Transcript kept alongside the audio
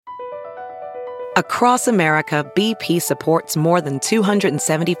Across America, BP supports more than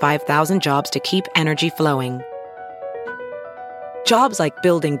 275,000 jobs to keep energy flowing. Jobs like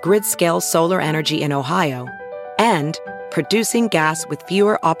building grid-scale solar energy in Ohio and producing gas with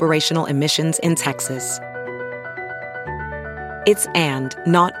fewer operational emissions in Texas. It's and,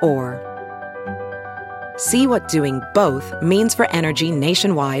 not or. See what doing both means for energy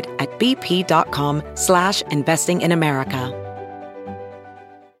nationwide at bp.com/investing in America.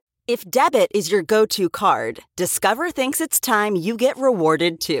 If debit is your go-to card, Discover thinks it's time you get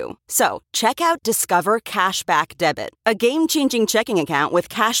rewarded too. So, check out Discover Cashback Debit, a game-changing checking account with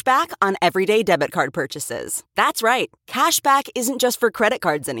cashback on everyday debit card purchases. That's right, cashback isn't just for credit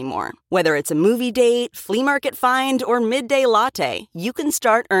cards anymore. Whether it's a movie date, flea market find, or midday latte, you can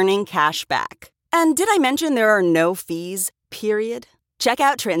start earning cash back. And did I mention there are no fees, period? Check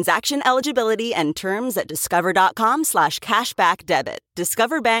out transaction eligibility and terms at discover.com/cashbackdebit.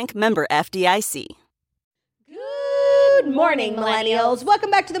 Discover Bank, member FDIC. Good morning, millennials.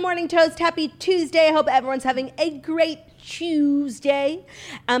 Welcome back to the Morning Toast. Happy Tuesday. I hope everyone's having a great Tuesday.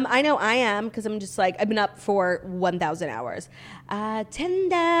 I know I am, because I'm just like, I've been up for 1,000 hours.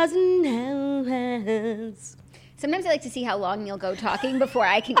 10,000 hours. Sometimes I like to see how long you'll go talking before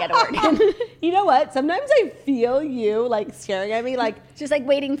I can get a word in. You know what? Sometimes I feel you, like, staring at me, like... Just, like,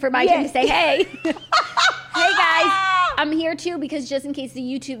 waiting for my turn to say, hey. Hey, guys. I'm here, too, because just in case the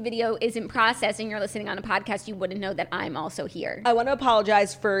YouTube video isn't processed and you're listening on a podcast, you wouldn't know that I'm also here. I want to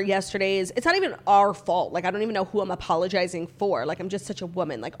apologize for yesterday's... It's not even our fault. Like, I don't even know who I'm apologizing for. Like, I'm just such a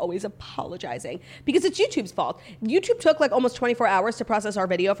woman, like, always apologizing. Because it's YouTube's fault. YouTube took, like, almost 24 hours to process our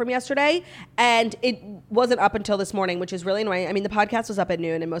video from yesterday, and it wasn't up until this morning, which is really annoying. I mean, the podcast was up at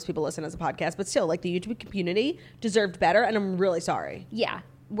noon, and most people listen as a podcast, but still, like, the YouTube community deserved better, and I'm really sorry. Yeah,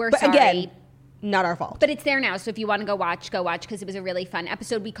 but sorry. Again, not our fault. But it's there now, so if you want to go watch, because it was a really fun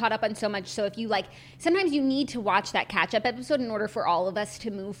episode. We caught up on so much, so if you like, sometimes you need to watch that catch-up episode in order for all of us to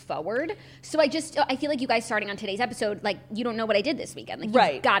move forward. So I feel like you guys starting on today's episode, like, you don't know what I did this weekend. Like,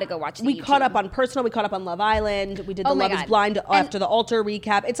 right. You've got to go watch the We YouTube. caught up on Personal, we caught up on Love Island, we did the Love is Blind after the Altar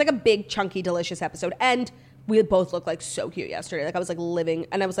recap. It's like a big, chunky, delicious episode, and we both looked like so cute yesterday. Like I was like living,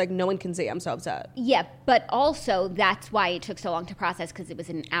 and I was like, no one can see. I'm so upset. Yeah, but also that's why it took so long to process, because it was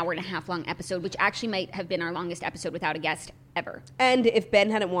an hour and a half long episode, which actually might have been our longest episode without a guest ever. And if Ben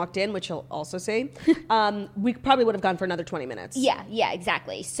hadn't walked in, which he'll also see, we probably would have gone for another 20 minutes. Yeah,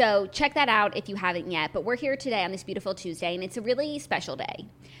 exactly. So check that out if you haven't yet. But we're here today on this beautiful Tuesday, and it's a really special day,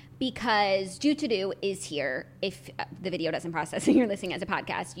 because Do is here. If the video doesn't process and you're listening as a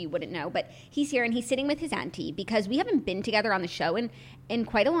podcast, you wouldn't know. But he's here, and he's sitting with his auntie, because we haven't been together on the show in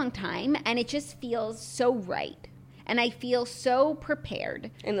quite a long time, and it just feels so right. And I feel so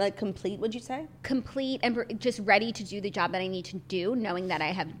prepared. And like complete, would you say? Complete and just ready to do the job that I need to do, knowing that I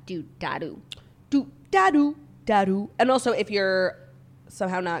have do-da-do. Do-da-do-da-do. And also, if you're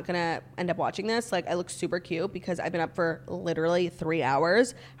somehow not gonna end up watching this, like, I look super cute because I've been up for literally 3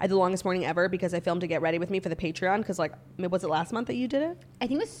 hours. I had the longest morning ever because I filmed to get ready with me for the Patreon, because, like, was it last month that you did it? I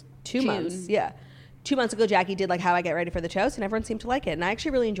think it was Two months. Yeah. 2 months ago, Jackie did, like, how I get ready for the toast, and everyone seemed to like it. And I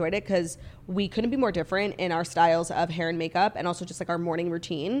actually really enjoyed it because we couldn't be more different in our styles of hair and makeup, and also just, like, our morning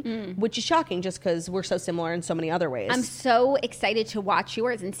routine, which is shocking just because we're so similar in so many other ways. I'm so excited to watch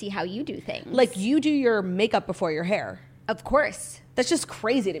yours and see how you do things. Like, you do your makeup before your hair. Of course. That's just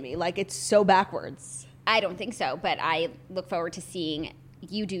crazy to me. Like, it's so backwards. I don't think so, but I look forward to seeing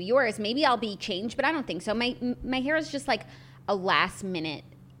you do yours. Maybe I'll be changed, but I don't think so. My hair is just like a last minute,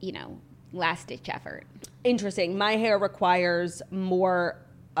 last ditch effort. Interesting. My hair requires more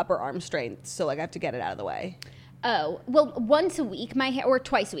upper arm strength, so like I have to get it out of the way. Oh, well, once a week, my hair, or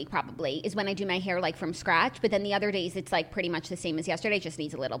twice a week probably, is when I do my hair like from scratch. But then the other days, it's like pretty much the same as yesterday. Just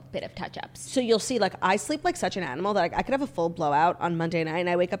needs a little bit of touch-ups. So you'll see, like, I sleep like such an animal that I could have a full blowout on Monday night, and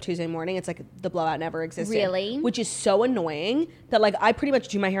I wake up Tuesday morning. It's like the blowout never existed. Really? Which is so annoying that, like, I pretty much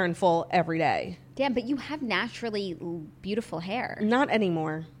do my hair in full every day. Damn, but you have naturally beautiful hair. Not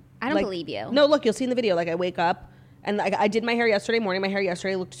anymore. I don't believe you. No, look, you'll see in the video, like, I wake up, and like, I did my hair yesterday morning. My hair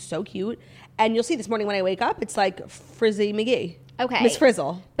yesterday looked so cute. And you'll see this morning when I wake up, it's like Frizzy McGee. Okay. Miss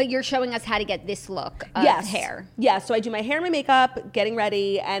Frizzle. But you're showing us how to get this look of hair. Yeah, so I do my hair and my makeup, getting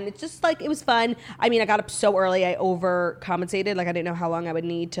ready, and it's just like, it was fun. I mean, I got up so early, I overcompensated. Like, I didn't know how long I would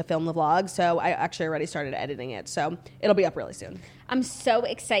need to film the vlog, so I actually already started editing it. So it'll be up really soon. I'm so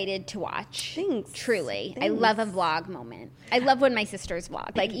excited to watch. Thanks. Truly. Thanks. I love a vlog moment. I love when my sisters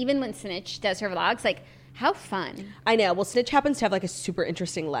vlog. Like, even when Snitch does her vlogs, like, how fun. I know. Well, Snitch happens to have, like, a super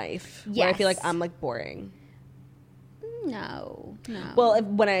interesting life. Yes. Where I feel like I'm, like, boring. No. Well,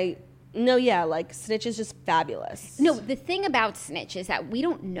 when I No, yeah, like Snitch is just fabulous. No, the thing about Snitch is that we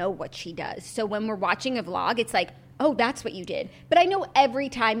don't know what she does. So when we're watching a vlog, it's like, oh, that's what you did. But I know every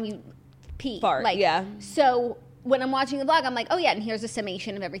time you pee. Fart, like, yeah. So when I'm watching the vlog, I'm like, oh, yeah, and here's a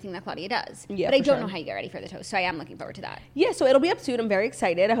summation of everything that Claudia does. Yeah, but I for don't sure. know how you get ready for the toast. So I am looking forward to that. Yeah, so it'll be up soon. I'm very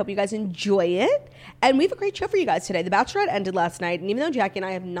excited. I hope you guys enjoy it. And we have a great show for you guys today. The Bachelorette ended last night, and even though Jackie and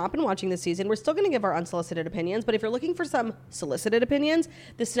I have not been watching this season, we're still going to give our unsolicited opinions. But if you're looking for some solicited opinions,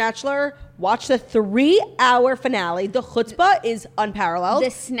 The Snatchler, watch the 3-hour finale. The chutzpah is unparalleled. The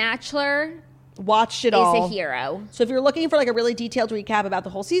Snatchler Watched it all. is a hero. So if you're looking for like a really detailed recap about the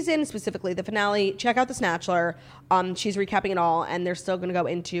whole season, specifically the finale, check out The Snatchler. She's recapping it all, and they're still going to go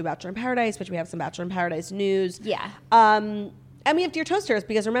into Bachelor in Paradise, which we have some Bachelor in Paradise news. Yeah. And we have Dear Toasters,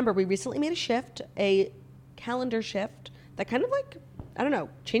 because remember, we recently made a calendar shift that kind of like, I don't know,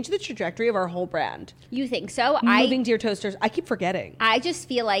 changed the trajectory of our whole brand. You think so? Moving Dear Toasters. I keep forgetting. I just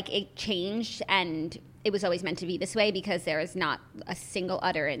feel like it changed, and it was always meant to be this way because there is not a single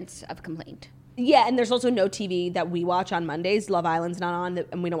utterance of complaint. Yeah, and there's also no TV that we watch on Mondays. Love Island's not on,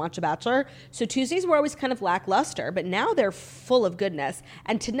 and we don't watch The Bachelor. So Tuesdays were always kind of lackluster, but now they're full of goodness.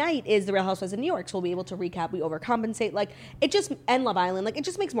 And tonight is The Real Housewives of New York, so we'll be able to recap. We overcompensate. Like, it just, and Love Island, like, it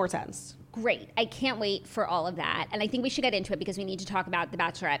just makes more sense. Great. I can't wait for all of that. And I think we should get into it because we need to talk about The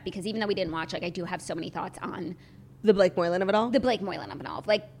Bachelorette, because even though we didn't watch, like, I do have so many thoughts on The Blake Moylan of it all? the Blake Moylan of it all.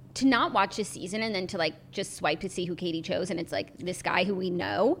 Like, to not watch this season and then to, like, just swipe to see who Katie chose, and it's, like, this guy who we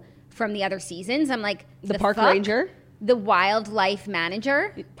know from the other seasons. I'm like, The park ranger? The wildlife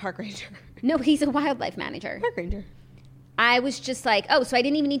manager? Park ranger. No, he's a wildlife manager. Park ranger. I was just like, oh, so I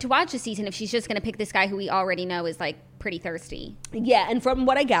didn't even need to watch the season if she's just going to pick this guy who we already know is, like, pretty thirsty. Yeah, and from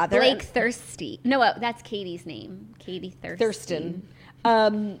what I gather... Blake Thirsty. No, that's Katie's name. Katie Thirsty.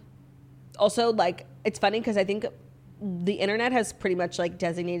 Thurston. Also, like, it's funny because I think the internet has pretty much, like,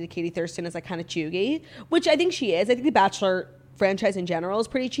 designated Katie Thurston as, like, kind of chuggy, which I think she is. I think The Bachelor franchise in general is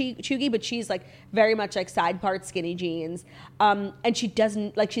pretty chuggy, but she's like very much like side part skinny jeans, and she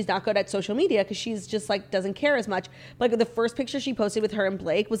doesn't like, she's not good at social media because she's just like doesn't care as much. But, like, the first picture she posted with her and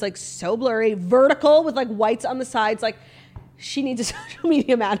Blake was like so blurry, vertical with like whites on the sides. Like, she needs a social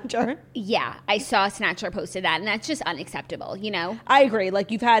media manager. Yeah, I saw Snatchler posted that, and that's just unacceptable, you know? I agree. Like,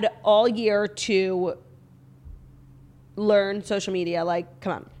 you've had all year to learn social media. Like,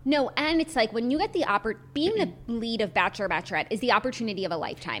 come on. No, and it's like when you get the being the lead of Bachelor Bachelorette is the opportunity of a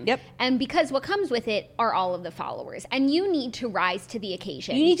lifetime. Yep. And because what comes with it are all of the followers, and you need to rise to the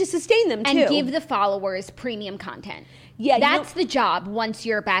occasion. You need to sustain them too. And give the followers premium content. Yeah, that's the job once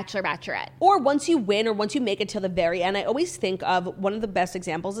you're a Bachelor Bachelorette. Or once you win, or once you make it till the very end. I always think of one of the best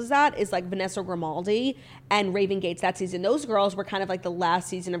examples is like Vanessa Grimaldi and Raven Gates that season. Those girls were kind of like the last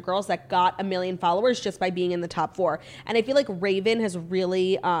season of girls that got 1 million followers just by being in the top 4. And I feel like Raven has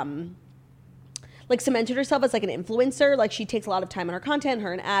really like cemented herself as like an influencer. Like, she takes a lot of time on her content.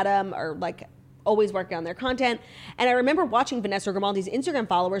 Her and Adam are like always working on their content. And I remember watching Vanessa Grimaldi's Instagram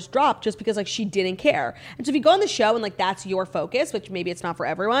followers drop just because like she didn't care. And so if you go on the show and like that's your focus, which maybe it's not for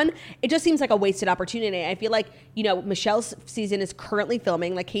everyone, it just seems like a wasted opportunity. I feel like, you know, Michelle's season is currently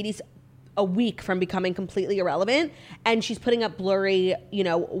filming. Like, Katie's a week from becoming completely irrelevant, and she's putting up blurry, you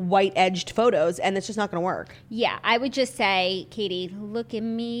know, white edged photos, and it's just not going to work. Yeah, I would just say, Katie, look at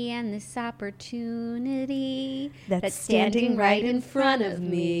me and this opportunity that's standing right in front of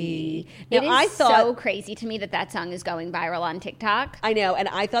me. Now, It is so crazy to me that song is going viral on TikTok. I know, and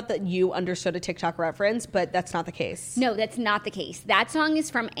I thought that you understood a TikTok reference, but that's not the case. No, that's not the case. That song is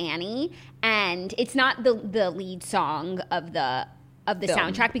from Annie, and it's not the lead song of the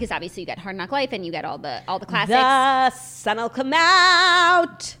soundtrack, because obviously you get Hard Knock Life and you get all the classics. The sun'll come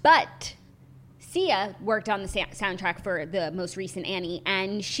out. But Sia worked on the soundtrack for the most recent Annie,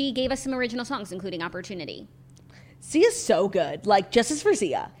 and she gave us some original songs, including Opportunity. Sia's so good. Like, justice for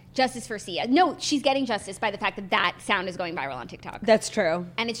Sia. Justice for Sia. No, she's getting justice by the fact that sound is going viral on TikTok. That's true.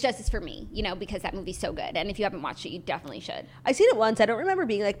 And it's justice for me, you know, because that movie's so good. And if you haven't watched it, you definitely should. I seen it once. I don't remember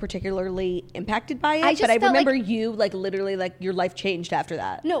being like particularly impacted by it, I just but I felt remember like- you like literally like your life changed after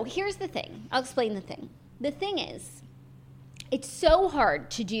that. No, here's the thing. I'll explain the thing. The thing is, it's so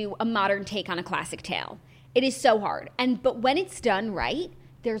hard to do a modern take on a classic tale. It is so hard. But when it's done right,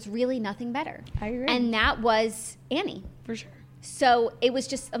 there's really nothing better. I agree. And that was Annie. For sure. So it was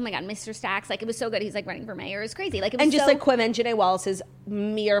just, oh my God, Mr. Stacks, like, it was so good. He's like running for mayor. It was crazy. Like, it was And just so, like Quim Janae Wallace's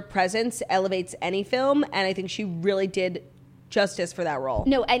mere presence elevates any film, and I think she really did justice for that role.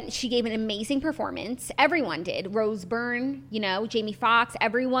 No, and she gave an amazing performance. Everyone did. Rose Byrne, you know, Jamie Foxx,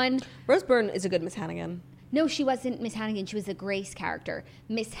 everyone. Rose Byrne is a good Miss Hannigan. No, she wasn't Miss Hannigan. She was the Grace character.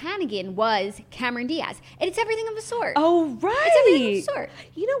 Miss Hannigan was Cameron Diaz. And it's everything of the sort. Oh, right. It's everything of the sort.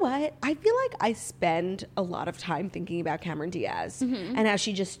 You know what? I feel like I spend a lot of time thinking about Cameron Diaz and how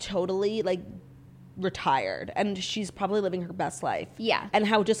she just totally, like, retired. And she's probably living her best life. Yeah. And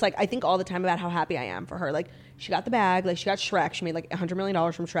how just, like, I think all the time about how happy I am for her. Like, she got the bag. Like, she got Shrek. She made, like, $100 million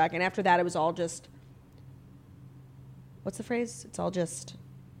from Shrek. And after that, it was all just... What's the phrase? It's all just...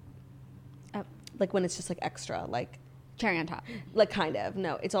 like, when it's just, like, extra. Like... Cherry on top. Like, kind of.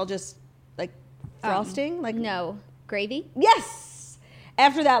 No, it's all just, like, frosting. Like No. Gravy? Yes!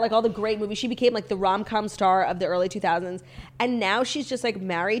 After that, like, all the great movies, she became, like, the rom-com star of the early 2000s. And now she's just, like,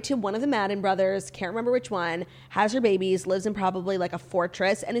 married to one of the Madden brothers, can't remember which one, has her babies, lives in probably, like, a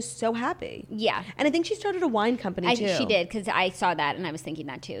fortress, and is so happy. Yeah. And I think she started a wine company, too. She did, because I saw that, and I was thinking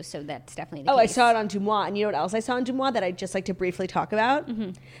that, too. So that's definitely the case. case. I saw it on Dumois. And you know what else I saw on Dumois that I'd just like to briefly talk about?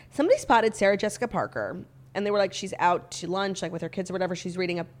 Somebody spotted Sarah Jessica Parker, and they were like, she's out to lunch, like, with her kids or whatever. She's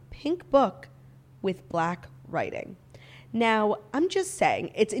reading a pink book with black writing. Now, I'm just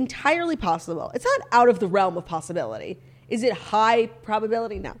saying, it's entirely possible. It's not out of the realm of possibility. Is it high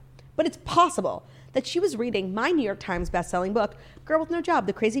probability? No. But it's possible that she was reading my New York Times bestselling book, Girl with No Job,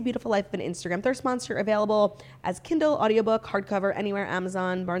 The Crazy Beautiful Life of an Instagram Thirst Monster, available as Kindle, audiobook, hardcover, anywhere,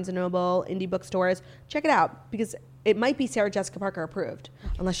 Amazon, Barnes & Noble, indie bookstores. Check it out, because it might be Sarah Jessica Parker approved,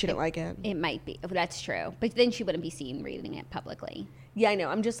 unless she didn't like it. It might be. That's true. But then she wouldn't be seen reading it publicly. Yeah, I know.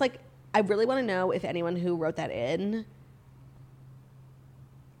 I'm just like, I really want to know if anyone who wrote that in...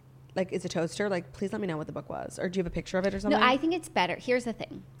 like, is a toaster? Like, please let me know what the book was. Or do you have a picture of it or something? No, I think it's better. Here's the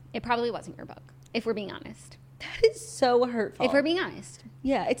thing. It probably wasn't your book, if we're being honest. That is so hurtful. If we're being honest.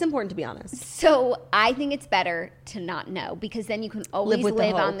 Yeah, it's important to be honest. So I think it's better to not know, because then you can always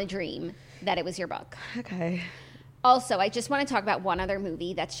live on the dream that it was your book. Okay. Also, I just want to talk about one other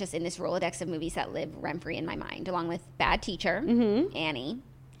movie that's just in this Rolodex of movies that live rent-free in my mind, along with Bad Teacher, Annie,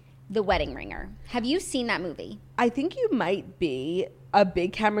 The Wedding Ringer. Have you seen that movie? I think you might be a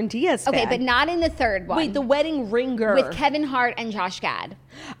big Cameron Diaz fan. Okay, but not in the third one. Wait, The Wedding Ringer. With Kevin Hart and Josh Gad.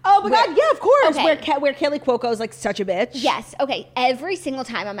 Oh my God, yeah, of course. Okay. Where Kelly Cuoco is like such a bitch. Yes, okay. Every single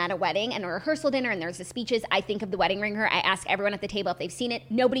time I'm at a wedding and a rehearsal dinner and there's the speeches, I think of The Wedding Ringer. I ask everyone at the table if they've seen it.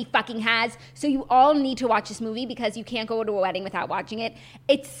 Nobody fucking has. So you all need to watch this movie, because you can't go to a wedding without watching it.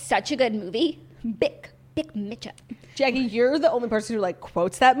 It's such a good movie. Big Mitcha. Jackie, you're the only person who like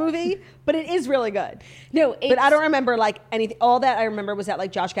quotes that movie, but it is really good. No, but I don't remember like anything. All that I remember was that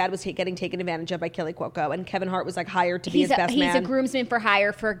like Josh Gad was getting taken advantage of by Kelly Cuoco, and Kevin Hart was like hired to be his best man. He's a groomsman for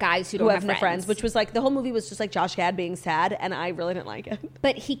hire for guys who don't have no friends. Which was like the whole movie was just like Josh Gad being sad, and I really didn't like it.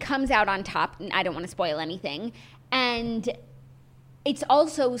 But he comes out on top, and I don't want to spoil anything. And it's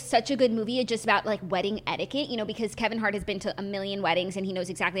also such a good movie just about like wedding etiquette, you know, because Kevin Hart has been to a million weddings and he knows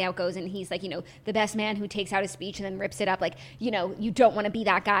exactly how it goes, and he's like, you know, the best man who takes out his speech and then rips it up. Like, you know, you don't want to be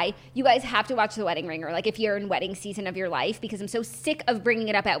that guy. You guys have to watch The Wedding Ringer, like if you're in wedding season of your life, because I'm so sick of bringing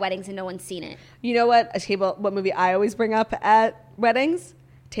it up at weddings and no one's seen it. You know what? What movie I always bring up at weddings?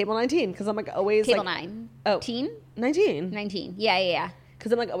 Table 19, because I'm like always Table like, 9. Oh, Teen? 19. 19. Yeah.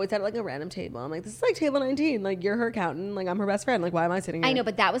 Because I'm like always at like a random table. I'm like, this is like table 19. Like, you're her accountant. Like, I'm her best friend. Like, why am I sitting here? I know,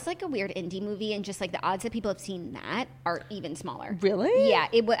 but that was like a weird indie movie, and just like the odds that people have seen that are even smaller. Really? Yeah.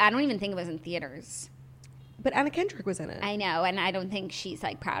 I don't even think it was in theaters. But Anna Kendrick was in it. I know, and I don't think she's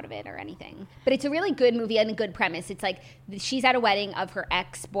like proud of it or anything. But it's a really good movie and a good premise. It's like she's at a wedding of her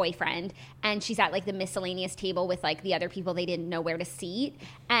ex-boyfriend, and she's at like the miscellaneous table with like the other people they didn't know where to seat,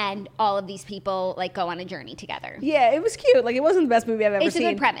 and all of these people like go on a journey together. Yeah, it was cute. Like, it wasn't the best movie I've ever seen. It's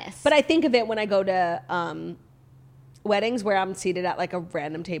a good premise. But I think of it when I go to weddings where I'm seated at like a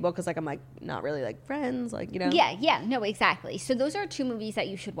random table, because like I'm like not really like friends, like, you know. Yeah, no, exactly. So those are 2 movies that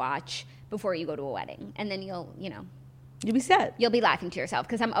you should watch before you go to a wedding, and then you'll be set. You'll be laughing to yourself,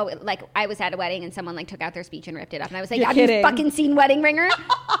 because like I was at a wedding and someone like took out their speech and ripped it up, and I was like, have you fucking seen Wedding Ringer?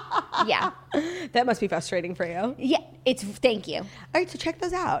 Yeah, that must be frustrating for you. Yeah, thank you. All right, so check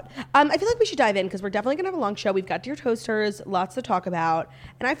those out. I feel like we should dive in, because we're definitely gonna have a long show. We've got Dear Toasters, lots to talk about,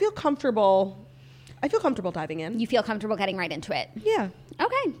 and I feel comfortable diving in. You feel comfortable getting right into it? Yeah.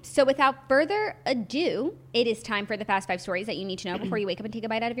 Okay, so without further ado, it is time for the Fast 5 stories that you need to know before you wake up and take a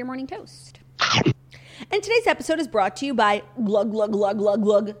bite out of your morning toast. And today's episode is brought to you by Glug Glug Glug Glug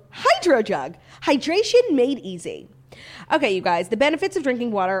Glug Hydro Jug. Hydration made easy. Okay, you guys, the benefits of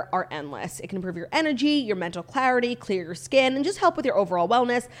drinking water are endless. It can improve your energy, your mental clarity, clear your skin, and just help with your overall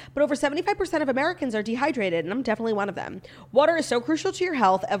wellness. But over 75% of Americans are dehydrated, and I'm definitely one of them. Water is so crucial to your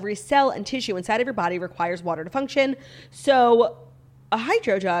health. Every cell and tissue inside of your body requires water to function. So a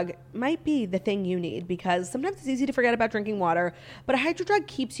hydro jug might be the thing you need, because sometimes it's easy to forget about drinking water, but a hydro jug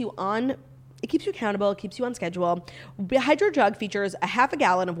keeps you on It keeps you accountable. It keeps you on schedule. The Hydro Jug features a half a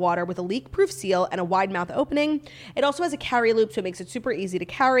gallon of water with a leak-proof seal and a wide mouth opening. It also has a carry loop, so it makes it super easy to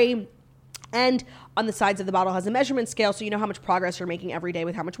carry. And on the sides of the bottle has a measurement scale, so you know how much progress you're making every day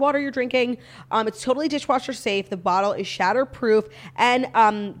with how much water you're drinking. It's totally dishwasher safe. The bottle is shatterproof, and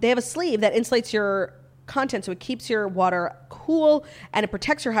they have a sleeve that insulates your content, so it keeps your water cool and it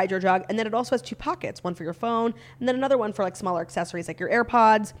protects your Hydro Jug. And then it also has 2 pockets, one for your phone and then another one for like smaller accessories like your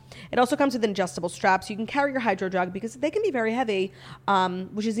AirPods. It also comes with an adjustable strap, so you can carry your Hydro Jug because they can be very heavy,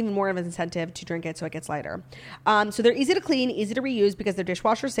 which is even more of an incentive to drink it so it gets lighter. So they're easy to clean, easy to reuse because they're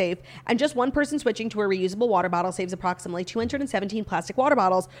dishwasher safe, and just one person switching to a reusable water bottle saves approximately 217 plastic water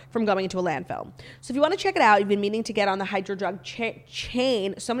bottles from going into a landfill. So if you want to check it out, you've been meaning to get on the Hydro Jug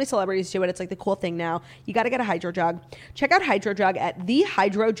chain. So many celebrities do it. It's like the cool thing now. You got to get a Hydro Jug. Check out Hydro Jug at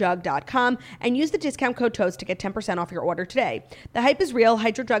thehydrojug.com and use the discount code TOAST to get 10% off your order today. The hype is real.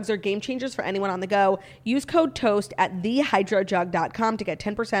 Hydro Jugs are game changers for anyone on the go. Use code TOAST at thehydrojug.com to get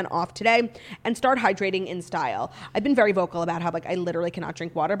 10% off today and start hydrating in style. I've been very vocal about how like I literally cannot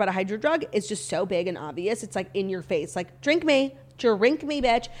drink water, but a Hydro Jug is just so big and obvious. It's like in your face, like drink me,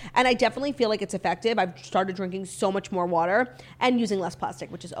 bitch. And I definitely feel like it's effective. I've started drinking so much more water and using less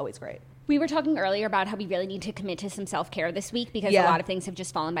plastic, which is always great. We were talking earlier about how we really need to commit to some self-care this week because a lot of things have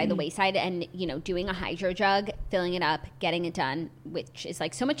just fallen by the wayside, and you know, doing a Hydro Jug, filling it up, getting it done, which is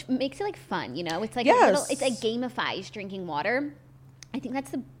like so much, makes it like fun, you know? It's like it's like gamifies drinking water. I think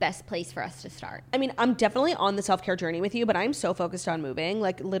that's the best place for us to start. I mean, I'm definitely on the self-care journey with you, but I'm so focused on moving.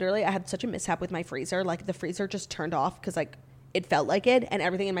 Like literally I had such a mishap with my freezer. Like the freezer just turned off because like it felt like it, and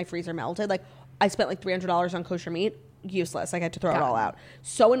everything in my freezer melted. Like I spent like $300 on kosher meat. Useless. Like I had to throw it all out.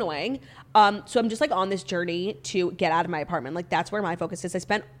 So annoying. So I'm just like on this journey to get out of my apartment. Like that's where my focus is. I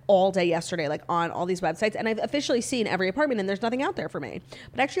spent all day yesterday like on all these websites, and I've officially seen every apartment and there's nothing out there for me.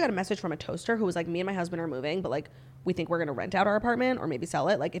 But I actually got a message from a toaster who was like, me and my husband are moving, but like we think we're going to rent out our apartment or maybe sell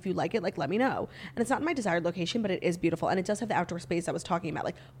it. Like if you like it, like let me know. And it's not in my desired location, but it is beautiful. And it does have the outdoor space I was talking about,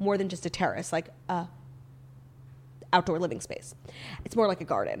 like more than just a terrace, like outdoor living space. It's more like a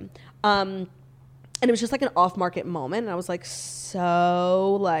garden. And it was just like an off-market moment. And I was like,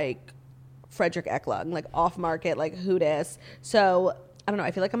 so like Frederick Eklund, like off-market, like who dis? So I don't know. I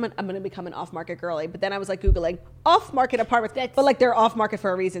feel like I'm going to become an off-market girly. But then I was like Googling off-market apartments. But like they're off-market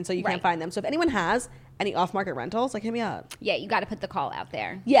for a reason, so you can't find them. So if anyone has any off-market rentals, like hit me up. Yeah, you got to put the call out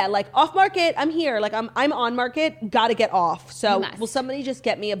there. Yeah, like off-market, I'm here. Like I'm on market, got to get off. So will somebody just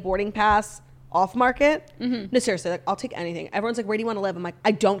get me a boarding pass off market? No, seriously, like I'll take anything. Everyone's like, where do you want to live? I'm like,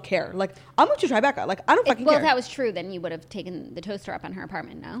 I don't care. Like I'll move to Tribeca. Like I don't fucking care. Well, if that was true, then you would have taken the toaster up on her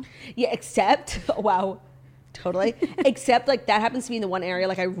apartment, no? Yeah, except wow, totally. Except like that happens to be in the one area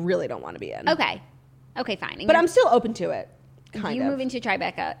like I really don't want to be in. Okay, fine. But I'm still open to it. Kind you of. Move into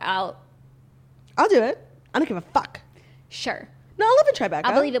Tribeca, I'll do it. I don't give a fuck. Sure. No, I'll live in Tribeca.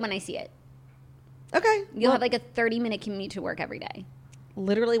 I'll believe it when I see it. Okay. You'll have like a 30-minute commute to work every day.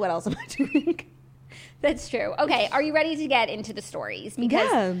 Literally, what else am I doing? That's true. Okay, are you ready to get into the stories?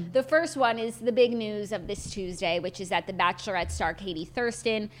 Because the first one is the big news of this Tuesday, which is that the Bachelorette star Katie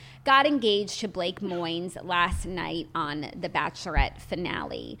Thurston got engaged to Blake Moynes last night on the Bachelorette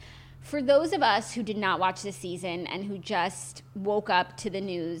finale. For those of us who did not watch this season and who just woke up to the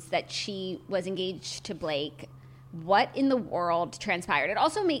news that she was engaged to Blake, what in the world transpired? It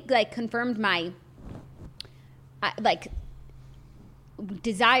also confirmed my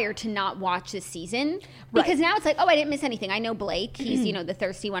desire to not watch this season, because now it's like, oh, I didn't miss anything. I know Blake. He's the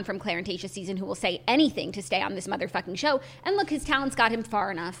thirsty one from Claire and Tayshia's season who will say anything to stay on this motherfucking show. And look, his talents got him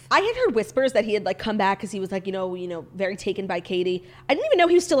far enough. I had heard whispers that he had like come back because he was like, you know, very taken by Katie. I didn't even know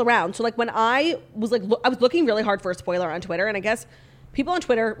he was still around. So like when I was like, I was looking really hard for a spoiler on Twitter, and I guess people on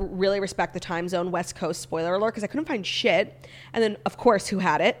Twitter really respect the time zone West Coast spoiler alert because I couldn't find shit. And then of course, who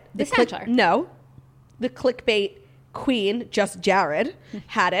had it? The Snatcher. No, the clickbait queen, just Jared,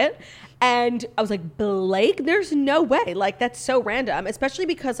 had it. And I was like, Blake, there's no way. Like, that's so random, especially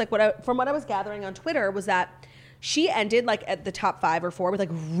because like from what I was gathering on Twitter was that she ended like at the top 5 or 4 with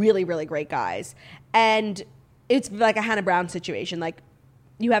like really, really great guys. And it's like a Hannah Brown situation. Like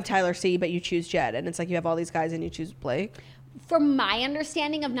you have Tyler C, but you choose Jed. And it's like you have all these guys and you choose Blake. From my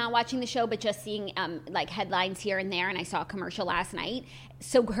understanding of not watching the show, but just seeing like headlines here and there, and I saw a commercial last night.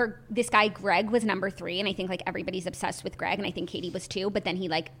 So this guy Greg was number 3, and I think like everybody's obsessed with Greg, and I think Katie was too. But then he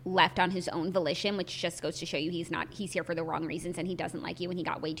like left on his own volition, which just goes to show you he's here for the wrong reasons, and he doesn't like you, and he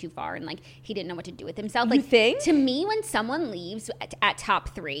got way too far, and like he didn't know what to do with himself. Like, you think? To me, when someone leaves at top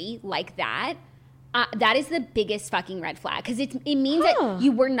 3 like that, That is the biggest fucking red flag because it means that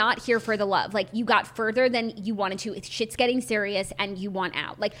you were not here for the love. Like, you got further than you wanted to. Shit's getting serious and you want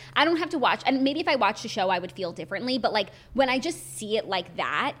out. Like, I don't have to watch. And maybe if I watched the show, I would feel differently. But, like, when I just see it like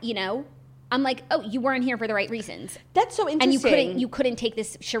that, you know, I'm like, oh, you weren't here for the right reasons. That's so interesting. And you couldn't take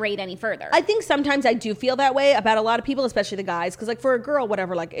this charade any further. I think sometimes I do feel that way about a lot of people, especially the guys. Because, like, for a girl,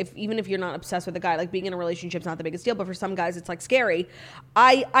 whatever, like, even if you're not obsessed with a guy, like, being in a relationship's not the biggest deal. But for some guys, it's, like, scary.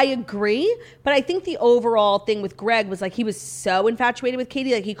 I agree. But I think the overall thing with Greg was, like, he was so infatuated with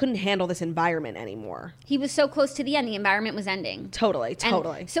Katie. Like, he couldn't handle this environment anymore. He was so close to the end. The environment was ending. Totally.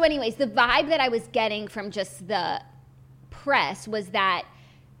 And so anyways, the vibe that I was getting from just the press was that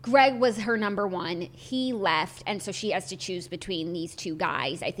Greg was her number one. He left, and so she has to choose between these two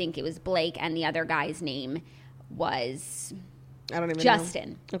guys. I think it was Blake, and the other guy's name was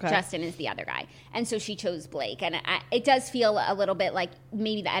Justin. Okay. Justin is the other guy. And so she chose Blake. And it does feel a little bit like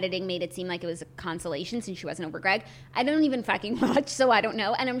maybe the editing made it seem like it was a consolation since she wasn't over Greg. I don't even fucking watch, so I don't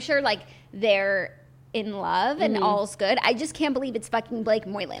know. And I'm sure, like, they're in love and all's good. I just can't believe it's fucking Blake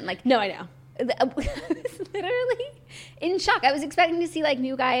Moylan. Like, no, I know. I was literally in shock. I was expecting to see, like,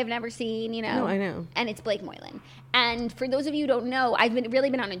 new guy I've never seen, you know. No, I know. And it's Blake Moylan. And for those of you who don't know, I've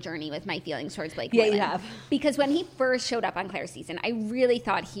really been on a journey with my feelings towards Blake Moylan. Yeah, you have. Because when he first showed up on Claire's season, I really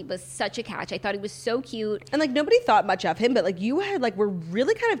thought he was such a catch. I thought he was so cute. And, like, nobody thought much of him, but, like, you had, like, were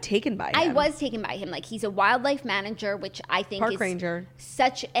really kind of taken by him. I was taken by him. Like, he's a wildlife manager, which I think Park is ranger.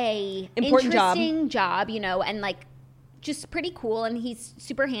 Such a Important interesting job, you know, and, like, just pretty cool, and he's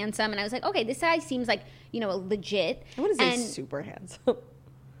super handsome. And I was like, okay, this guy seems like, you know, legit. I want to say super handsome.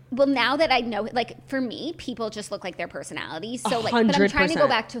 Well, now that I know, like, for me, people just look like their personalities. So, like, 100%. but I'm trying to go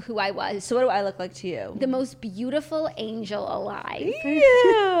back to who I was. So what do I look like to you? The most beautiful angel alive.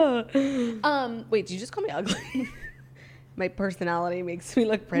 Yeah. Wait, did you just call me ugly? My personality makes me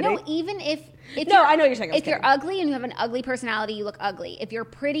look pretty. No, even if no, I know what you're saying. If you're ugly and you have an ugly personality, you look ugly. If you're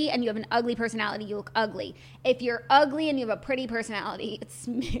pretty and you have an ugly personality, you look ugly. If you're ugly and you have a pretty personality, it's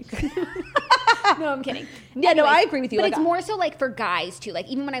mixed. No, I'm kidding. Yeah, anyways, no, I agree with you. But like, it's more so, like, for guys too. Like,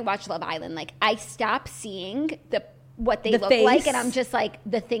 even when I watch Love Island, like, I stop seeing what they look face. like, and I'm just like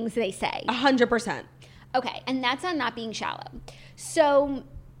the things they say. 100%. Okay, and that's on not being shallow. So,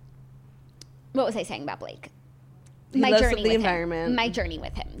 what was I saying about Blake? My journey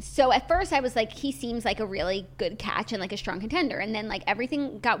with him. So at first I was like, he seems like a really good catch and like a strong contender. And then, like,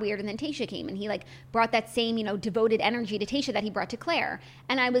 everything got weird, and then Tayshia came, and he, like, brought that same, you know, devoted energy to Tayshia that he brought to Claire.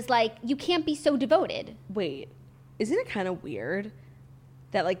 And I was like, you can't be so devoted. Wait, isn't it kind of weird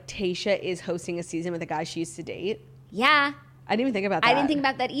that, like, Tayshia is hosting a season with a guy she used to date? Yeah. I didn't even think about that. I didn't think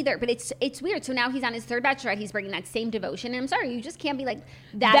about that either, but it's weird. So now he's on his third Bachelorette. He's bringing that same devotion. And I'm sorry, you just can't be, like,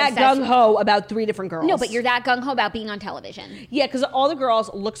 that gung-ho about 3 different girls. No, but you're that gung-ho about being on television. Yeah, because all the girls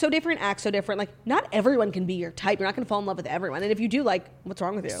look so different, act so different. Like, not everyone can be your type. You're not going to fall in love with everyone. And if you do, like, what's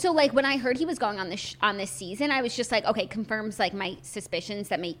wrong with you? So, like, when I heard he was going on this season, I was just like, okay, confirms, like, my suspicions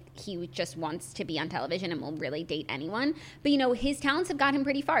that he just wants to be on television and will really date anyone. But, you know, his talents have got him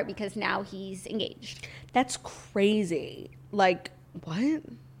pretty far because now he's engaged. That's crazy. Like,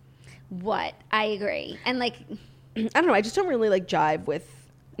 what? I agree. And, like, I don't know. I just don't really, like, jive with.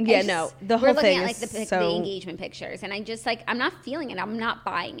 Yeah, no. The whole thing. We're looking at, like, the engagement pictures, and I just, like, I'm not feeling it. I'm not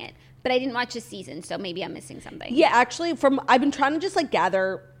buying it. But I didn't watch this season, so maybe I'm missing something. Yeah, actually, I've been trying to just, like,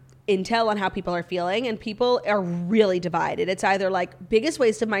 gather intel on how people are feeling, and people are really divided. It's either, like, biggest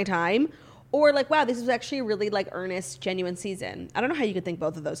waste of my time, or, like, wow, this was actually a really, like, earnest, genuine season. I don't know how you could think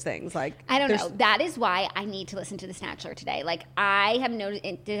both of those things. Like, I don't know. That is why I need to listen to The Snatcher today. Like, I have no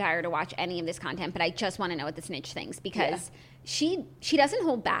desire to watch any of this content, but I just want to know what the snitch thinks because she doesn't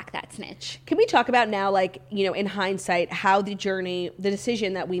hold back, that snitch. Can we talk about now, like, you know, in hindsight, how the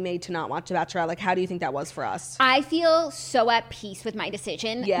decision that we made to not watch The Bachelor, like, how do you think that was for us? I feel so at peace with my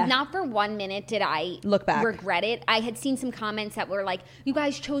decision. Yeah. Not for 1 minute did I look back, regret it. I had seen some comments that were like, you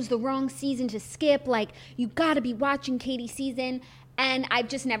guys chose the wrong season to skip. Like, you got to be watching Katie's season. And I've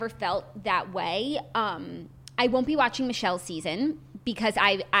just never felt that way. I won't be watching Michelle's season because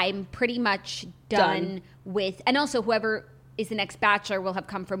I'm pretty much done with, and also whoever is the next Bachelor will have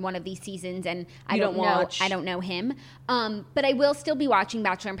come from one of these seasons, and I don't know him. But I will still be watching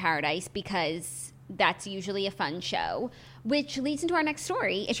Bachelor in Paradise because that's usually a fun show, which leads into our next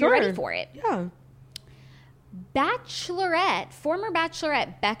story if you're ready for it. Yeah. Former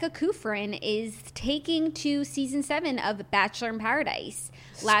Bachelorette Becca Kufrin is taking to season 7 of Bachelor in Paradise.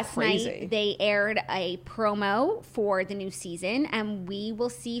 Last night they aired a promo for the new season, and we will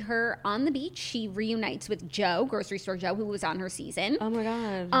see her on the beach. She reunites with Joe, Grocery Store Joe, who was on her season. Oh my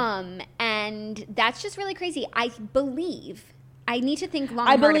God. And that's just really crazy. I I need to think long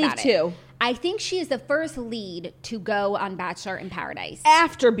I and hard believe about it. too. I think she is the first lead to go on Bachelor in Paradise.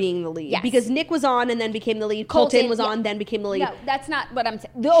 After being the lead. Yes. Because Nick was on and then became the lead. Colton was on, then became the lead. No, that's not what I'm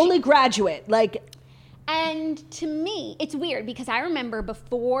saying. The only graduate. Like, and to me, it's weird because I remember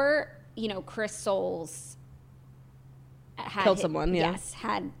before, Chris Soules killed someone, yeah. Yes,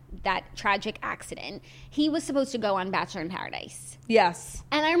 had that tragic accident. He was supposed to go on Bachelor in Paradise. yes.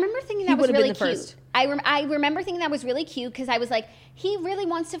 And I remember thinking that was would've been really the cute. first. I remember thinking that was really cute because I was like, he really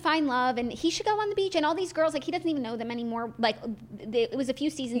wants to find love and he should go on the beach. And all these girls, like, he doesn't even know them anymore. Like, it was a few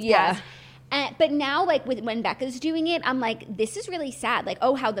seasons past. But now, like, when Becca's doing it, I'm like, this is really sad. Like,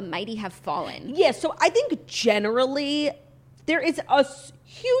 oh, how the mighty have fallen. Yeah, so I think generally there is a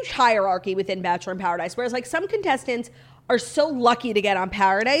huge hierarchy within Bachelor in Paradise, whereas, like, some contestants are so lucky to get on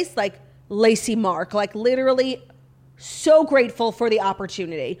Paradise, like Lacey Mark, like, literally so grateful for the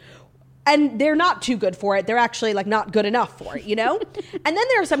opportunity. And they're not too good for it. They're actually, like, not good enough for it, And then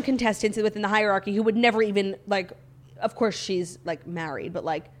there are some contestants within the hierarchy who would never even, like, of course she's, like, married, but,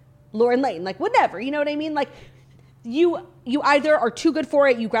 like, Lauren Lane, like, whatever, you know what I mean? Like, you either are too good for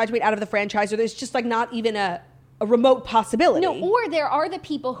it, you graduate out of the franchise, or there's just, like, not even a remote possibility. No, or there are the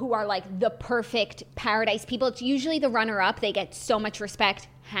people who are, like, the perfect Paradise people. It's usually the runner-up. They get so much respect.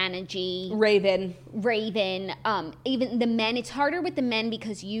 Hannah G. Raven. Even the men. It's harder with the men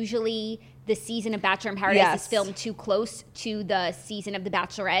because usually the season of Bachelor in Paradise is filmed too close to the season of The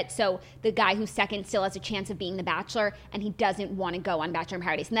Bachelorette. So the guy who's second still has a chance of being the Bachelor, and he doesn't want to go on Bachelor in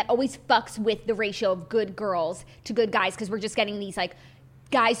Paradise. And that always fucks with the ratio of good girls to good guys because we're just getting these, like,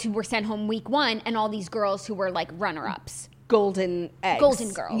 guys who were sent home week one and all these girls who were, like, runner-ups. Golden eggs.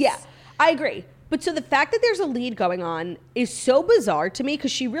 Golden girls. Yeah, I agree. But so the fact that there's a lead going on is so bizarre to me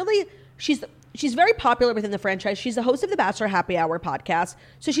because she's very popular within the franchise. She's the host of the Bachelor Happy Hour podcast.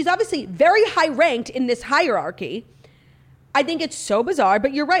 So she's obviously very high ranked in this hierarchy. I think it's so bizarre,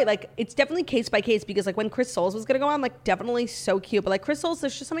 but you're right. Like, it's definitely case by case because, like, when Chris Soules was going to go on, like, definitely so cute. But, like, Chris Soules,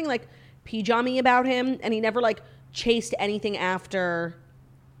 there's just something, like, pijama-y about him. And he never, like, chased anything after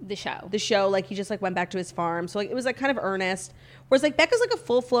the show. Like, he just, like, went back to his farm. So, like, it was, like, kind of earnest. Whereas, like, Becca's, like, a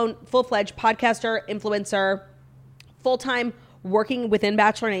full-fledged podcaster, influencer, full-time working within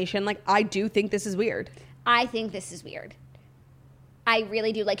Bachelor Nation. Like, I do think this is weird. I think this is weird. I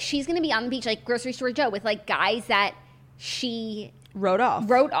really do. Like, she's going to be on the beach, like Grocery Store Joe, with, like, guys that she wrote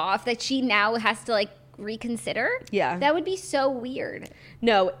off that she now has to, like, reconsider. Yeah. That would be so weird.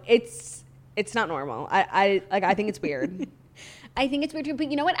 No, it's not normal. I think it's weird. I think it's weird too,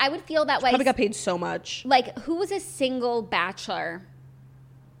 but you know what? I would feel that way. Probably got paid so much. Like, who was a single bachelor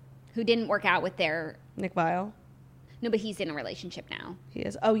who didn't work out with their... Nick Viall? No, but he's in a relationship now. He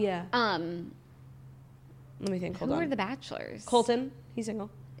is. Oh, yeah. Let me think. Hold on. Who were the bachelors? Colton. He's single.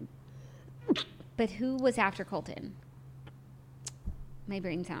 But who was after Colton? My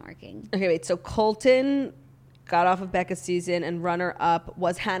brain's not working. Okay, wait. So Colton got off of Becca's season, and runner-up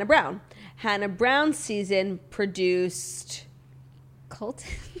was Hannah Brown. Hannah Brown's season produced... Colton?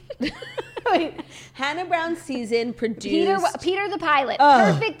 Wait. Hannah Brown's season produced... Peter the Pilot.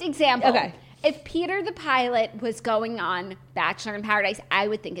 Ugh. Perfect example. Okay. If Peter the Pilot was going on Bachelor in Paradise, I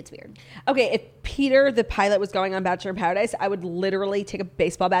would think it's weird. Okay, if Peter the Pilot was going on Bachelor in Paradise, I would literally take a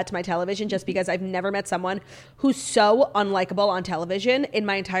baseball bat to my television just because I've never met someone who's so unlikable on television in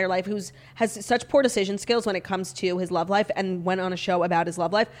my entire life, has such poor decision skills when it comes to his love life and went on a show about his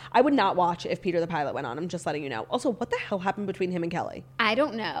love life. I would not watch if Peter the Pilot went on. I'm just letting you know. Also, what the hell happened between him and Kelly? I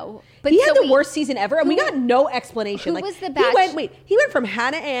don't know. But he had the worst season ever, and we got no explanation. Who was the he went from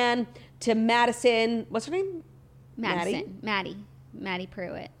Hannah Ann to Madison. What's her name? Maddie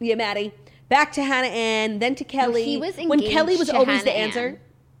Pruitt. Yeah, Maddie. Back to Hannah Ann, then to Kelly. No, he was engaged when Kelly was to always Hannah the answer. Ann.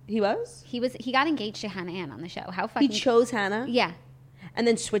 He was? He got engaged to Hannah Ann on the show. How fucking... He chose Hannah? Yeah. And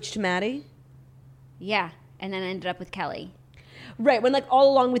then switched to Maddie? Yeah. And then ended up with Kelly. Right, when, like,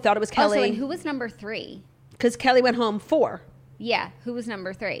 all along we thought it was Kelly. Also, and who was number 3? Because Kelly went home 4. Yeah. Who was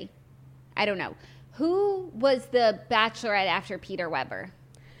number 3? I don't know. Who was the Bachelorette after Peter Weber?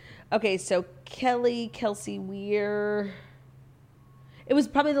 Okay, so Kelly, Kelsey Weir. It was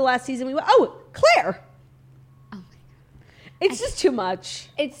probably the last season we went. Oh, Claire. Oh my God. It's just too much.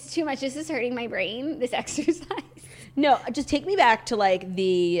 It's too much. This is hurting my brain, this exercise. No, just take me back to, like,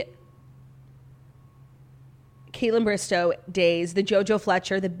 the Caitlin Bristow days, the JoJo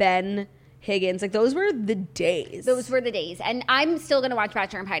Fletcher, the Ben Higgins. Like, those were the days. Those were the days. And I'm still going to watch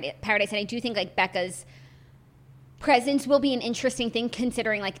Bachelor in Paradise. And I do think, like, Becca's presence will be an interesting thing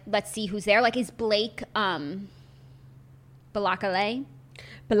considering, like, let's see who's there. Like, is Blake Balakale?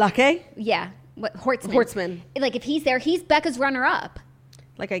 Balake? Yeah. What, Hortzman. Hortzman. Like, if he's there, he's Becca's runner-up.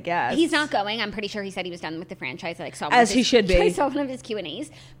 Like, I guess. He's not going. I'm pretty sure he said he was done with the franchise. I saw As he should be. I saw one of his Q&As.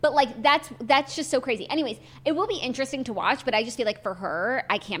 But, like, that's just so crazy. Anyways, it will be interesting to watch, but I just feel like for her,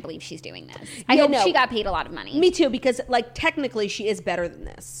 I can't believe she's doing this. I hope she got paid a lot of money. Me too, because, like, technically she is better than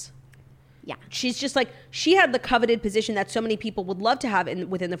this. Yeah. She's just, like, she had the coveted position that so many people would love to have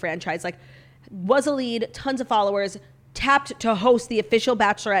within the franchise. Like, was a lead, tons of followers, tapped to host the official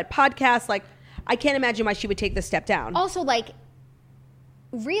Bachelorette podcast. Like, I can't imagine why she would take this step down. Also, like,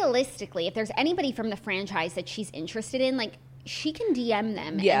 realistically, if there's anybody from the franchise that she's interested in, like, she can DM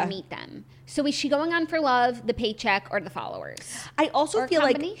them and meet them. So is she going on for love, the paycheck, or the followers? I also feel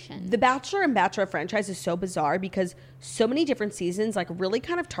like the Bachelor and Bachelorette franchise is so bizarre because so many different seasons like really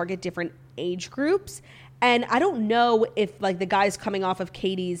kind of target different age groups. And I don't know if like the guys coming off of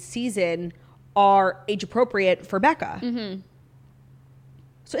Katie's season are age appropriate for Becca. Mm-hmm.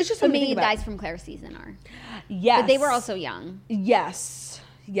 So it's just something to think about. Maybe the guys from Claire's season are. Yes. But they were also young. Yes.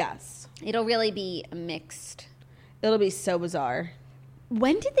 It'll really be mixed. It'll be so bizarre.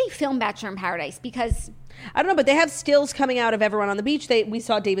 When did they film Bachelor in Paradise? Because I don't know, but they have stills coming out of everyone on the beach. We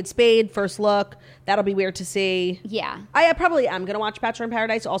saw David Spade, first look. That'll be weird to see. Yeah. I probably am going to watch Bachelor in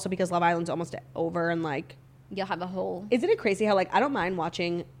Paradise also because Love Island's almost over and like... You'll have a whole... Isn't it crazy how like I don't mind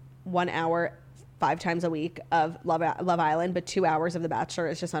watching 1 hour 5 times a week of Love Island, but 2 hours of The Bachelor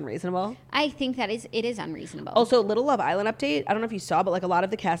is just unreasonable? I think it is unreasonable. Also, little Love Island update. I don't know if you saw, but like a lot of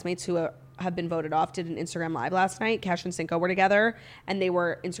the castmates who have been voted off did an Instagram live last night. Cash and Cinco were together and they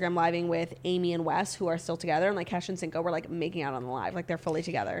were Instagram living with Amy and Wes, who are still together, and like Cash and Cinco were like making out on the live, like they're fully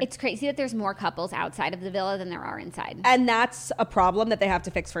together. It's crazy that there's more couples outside of the villa than there are inside, and that's a problem that they have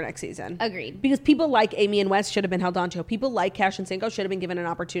to fix for next season. Agreed. Because people like Amy and Wes should have been held on to. People like Cash and Cinco should have been given an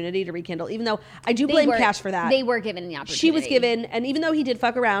opportunity to rekindle, even though I do blame Cash for that. They were given the opportunity. She was given, and even though he did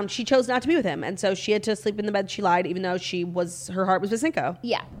fuck around, she chose not to be with him, and so she had to sleep in the bed she lied, even though her heart was with Cinco.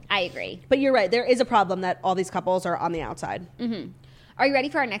 Yeah, I agree. But you're right, there is a problem that all these couples are on the outside. Mm-hmm. Are you ready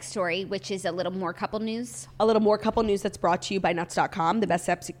for our next story, which is a little more couple news? A little more couple news that's brought to you by Nuts.com, the best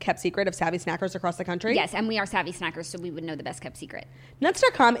kept secret of savvy snackers across the country. Yes, and we are savvy snackers, so we would know the best kept secret.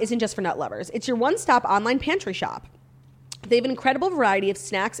 Nuts.com isn't just for nut lovers. It's your one-stop online pantry shop. They have an incredible variety of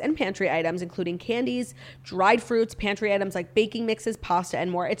snacks and pantry items, including candies, dried fruits, pantry items like baking mixes, pasta,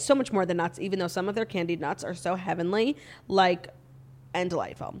 and more. It's so much more than nuts, even though some of their candied nuts are so heavenly, and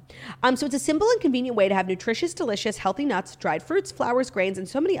delightful. So it's a simple and convenient way to have nutritious, delicious, healthy nuts, dried fruits, flours, grains, and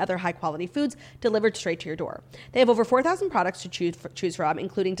so many other high-quality foods delivered straight to your door. They have over 4,000 products to choose from,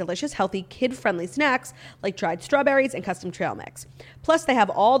 including delicious, healthy, kid-friendly snacks like dried strawberries and custom trail mix. Plus, they have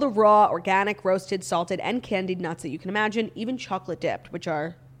all the raw, organic, roasted, salted, and candied nuts that you can imagine, even chocolate-dipped, which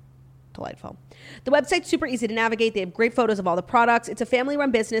are delightful. The website's super easy to navigate. They have great photos of all the products. It's a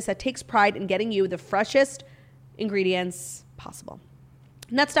family-run business that takes pride in getting you the freshest ingredients possible.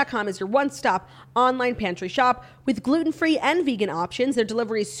 Nuts.com is your one-stop online pantry shop with gluten-free and vegan options. Their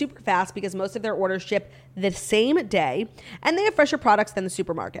delivery is super fast because most of their orders ship the same day, and they have fresher products than the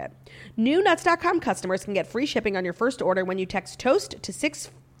supermarket. New Nuts.com customers can get free shipping on your first order when you text TOAST to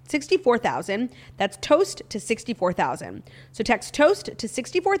 64,000. That's TOAST to 64,000. So text TOAST to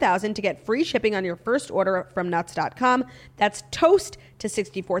 64,000 to get free shipping on your first order from Nuts.com. That's TOAST to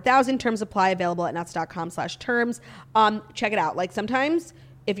 64,000. Terms apply. Available at Nuts.com/terms. Check it out. Like sometimes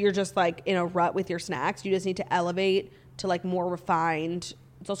if you're just like in a rut with your snacks, you just need to elevate to like more refined.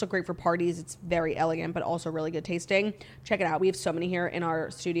 It's also great for parties. It's very elegant, but also really good tasting. Check it out. We have so many here in our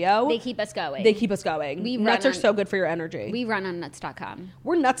studio. They keep us going. Nuts are so good for your energy. We run on Nuts.com.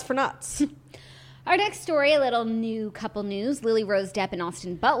 We're nuts for nuts. Our next story, a little new couple news. Lily Rose Depp and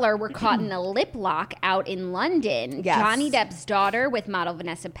Austin Butler were caught in a lip lock out in London. Yes. Johnny Depp's daughter with model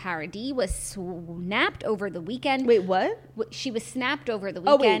Vanessa Paradis was snapped over the weekend. Wait, what? She was snapped over the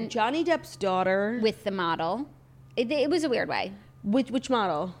weekend. Oh, wait. Johnny Depp's daughter? With the model. It was a weird way. Which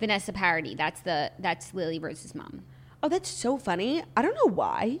model? Vanessa Paradis. That's Lily Rose's mom. Oh, that's so funny. I don't know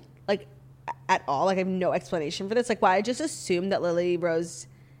why. Like, at all. Like, I have no explanation for this. Like, why? I just assumed that Lily Rose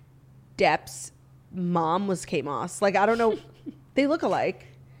Depp's mom was Kate Moss. Like, I don't know. They look alike.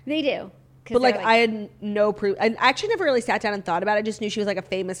 They do. But, like, I had no proof. I actually never really sat down and thought about it. I just knew she was, like, a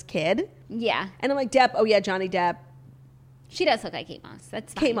famous kid. Yeah. And I'm like, Depp. Oh, yeah, Johnny Depp. She does look like Kate Moss.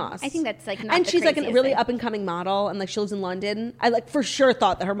 That's fine. Kate Moss. I think that's like not and the she's like a really thing. up and coming model, and like she lives in London. I like for sure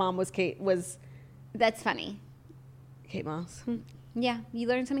thought that her mom was Kate That's funny. Kate Moss. Yeah, you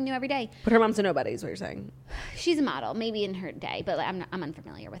learn something new every day. But her mom's a nobody is what you're saying. She's a model, maybe in her day, but I'm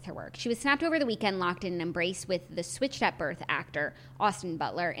unfamiliar with her work. She was snapped over the weekend, locked in an embrace with the switched at birth actor Austin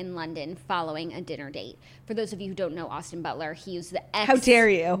Butler in London following a dinner date. For those of you who don't know Austin Butler, he's the ex. How dare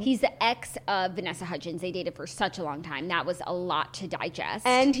you? He's the ex of Vanessa Hudgens. They dated for such a long time. That was a lot to digest.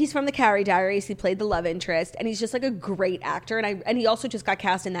 And he's from the Carrie Diaries. He played the love interest, and he's just like a great actor. And he also just got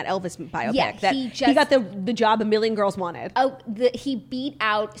cast in that Elvis biopic. Yeah, he got the job a million girls wanted. Oh, he beat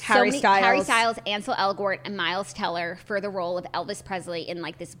out Harry Styles, Ansel Elgort, and Miles Teller for the role of Elvis Presley in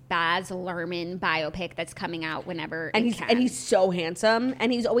like this Baz Luhrmann biopic that's coming out whenever. And he's so handsome,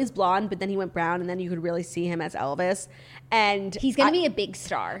 and he's always blonde, but then he went brown, and then you could really see him as Elvis. And he's gonna be a big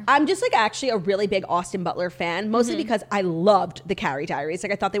star. I'm just like actually a really big Austin Butler fan, mostly because I loved the Carrie Diaries.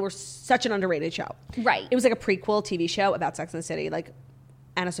 Like I thought they were such an underrated show. Right. It was like a prequel TV show about Sex and the City. Like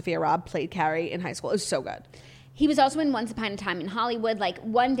Anna Sophia Robb played Carrie in high school. It was so good. He was also in Once Upon a Time in Hollywood. Like,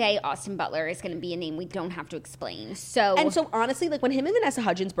 one day, Austin Butler is going to be a name we don't have to explain. So honestly, like when him and Vanessa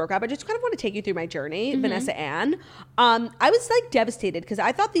Hudgens broke up, I just kind of want to take you through my journey, Vanessa Ann. I was like devastated because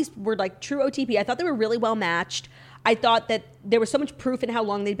I thought these were like true OTP. I thought they were really well matched. I thought that there was so much proof in how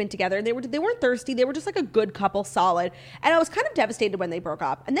long they'd been together. They weren't thirsty. They were just like a good couple, solid. And I was kind of devastated when they broke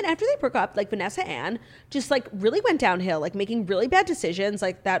up. And then after they broke up, like Vanessa Ann just like really went downhill, like making really bad decisions,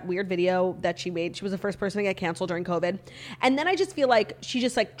 like that weird video that she made. She was the first person to get canceled during COVID. And then I just feel like she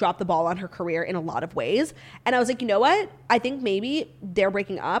just like dropped the ball on her career in a lot of ways. And I was like, you know what? I think maybe their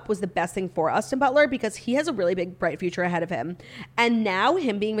breaking up was the best thing for Austin Butler because he has a really big, bright future ahead of him. And now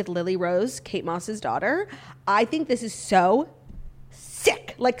him being with Lily Rose, Kate Moss's daughter, I think this is so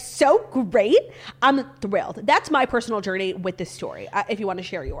sick, like so great. I'm thrilled. That's my personal journey with this story, if you want to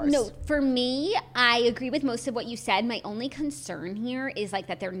share yours. No, for me, I agree with most of what you said. My only concern here is like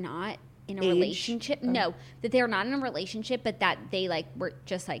that they're not in a relationship. No, that they're not in a relationship, but that they like were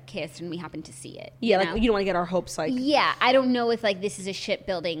just like kissed and we happened to see it. Yeah, like you don't want to get our hopes like. Yeah, I don't know if like this is a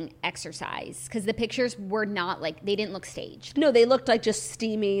shipbuilding exercise because the pictures were not like, they didn't look staged. No, they looked like just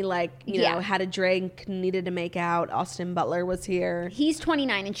steamy, like, you know, had a drink, needed to make out. Austin Butler was here. He's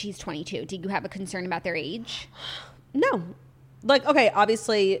 29 and she's 22. Do you have a concern about their age? No. Like, okay,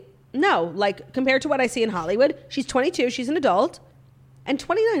 obviously, no. Like, compared to what I see in Hollywood, she's 22, she's an adult. And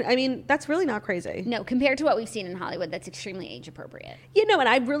 29, I mean, that's really not crazy. No, compared to what we've seen in Hollywood, that's extremely age appropriate. Yeah, no, and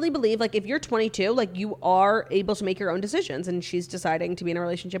I really believe, like, if you're 22, like, you are able to make your own decisions, and she's deciding to be in a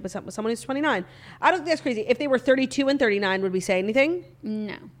relationship with someone who's 29. I don't think that's crazy. If they were 32 and 39, would we say anything?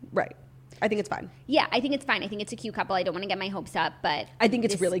 No. Right. I think it's fine. Yeah, I think it's fine. I think it's a cute couple. I don't want to get my hopes up, but I think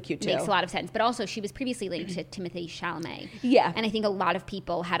it's really cute, too. Makes a lot of sense. But also, she was previously linked to Timothée Chalamet. Yeah. And I think a lot of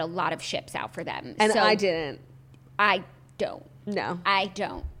people had a lot of ships out for them. And I didn't. I don't. No. I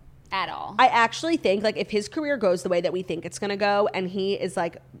don't. At all. I actually think, like, if his career goes the way that we think it's going to go and he is,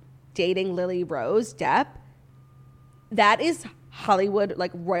 like, dating Lily Rose Depp, that is Hollywood, like,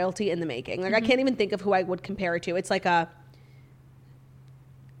 royalty in the making. Like, I can't even think of who I would compare it to. It's like a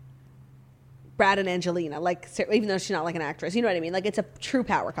Brad and Angelina, like, even though she's not, like, an actress. You know what I mean? Like, it's a true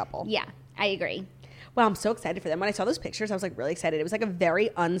power couple. Yeah, I agree. Wow, I'm so excited for them. When I saw those pictures, I was like really excited. It was like a very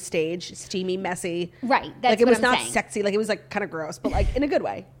unstaged, steamy, messy. Right. That's like it was what I'm not saying. Sexy. Like it was like kind of gross, but like in a good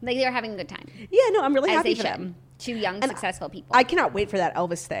way. Like they were having a good time. Yeah, no, I'm really As happy they for should. them. Two young, And successful people. I cannot wait for that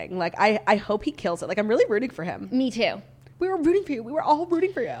Elvis thing. Like I hope he kills it. Like I'm really rooting for him. Me too. We were rooting for you. We were all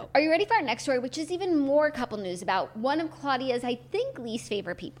rooting for you. Are you ready for our next story, which is even more couple news about one of Claudia's, I think, least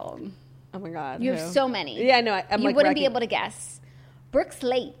favorite people? Oh my God. You have so many. Yeah, I know. I'm you like wouldn't be able to guess. Brooks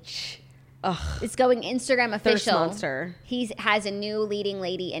Leach. It's going Instagram official. Monster. He has a new leading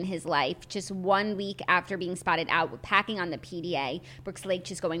lady in his life. Just 1 week after being spotted out packing on the PDA, Brooks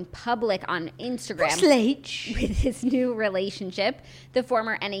Leach is going public on Instagram Brooks Leach. with his new relationship. The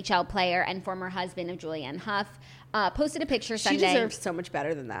former NHL player and former husband of Julianne Hough posted a picture Sunday. She deserves so much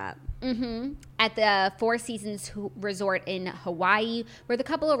better than that. At the Four Seasons resort in Hawaii, where the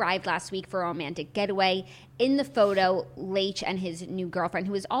couple arrived last week for a romantic getaway. In the photo, Leach and his new girlfriend,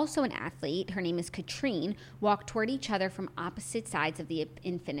 who is also an athlete, her name is Katrine, walk toward each other from opposite sides of the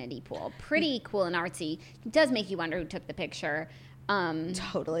infinity pool. Pretty cool and artsy. It does make you wonder who took the picture.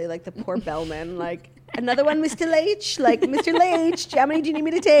 Totally, like the poor bellman. Like, another one, Mr. Leach? Like, Mr. Leach, how many do you need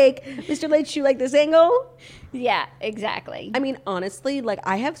me to take? Mr. Leach, you like this angle? Yeah, exactly. I mean, honestly, like,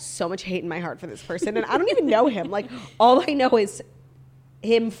 I have so much hate in my heart for this person, and I don't even know him. Like, all I know is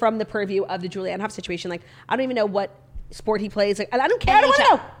him from the purview of the Julianne Hough situation. Like, I don't even know what sport he plays. Like, I don't care. I don't want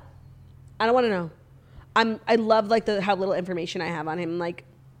to know. I don't want to know. I love, like, how little information I have on him. Like,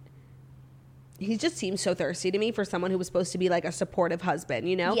 he just seems so thirsty to me for someone who was supposed to be like a supportive husband,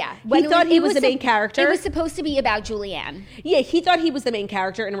 you know? Yeah. He thought he was the main character. It was supposed to be about Julianne. Yeah, he thought he was the main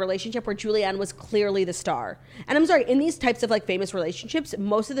character in a relationship where Julianne was clearly the star. And I'm sorry, in these types of like famous relationships,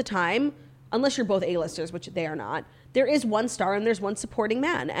 most of the time, unless you're both A-listers, which they are not, there is one star and there's one supporting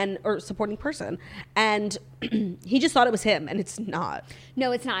man or supporting person. And he just thought it was him, and it's not.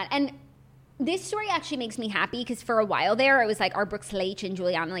 No, it's not. And this story actually makes me happy because for a while there, it was like, are Brooks Leach and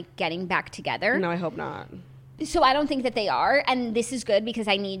Julianne like getting back together? No, I hope not. So I don't think that they are, and this is good because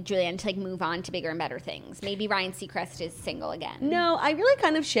I need Julianne to like move on to bigger and better things. Maybe Ryan Seacrest is single again. No, I really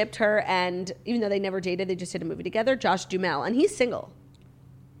kind of shipped her, and even though they never dated, they just did a movie together, Josh Duhamel, and he's single.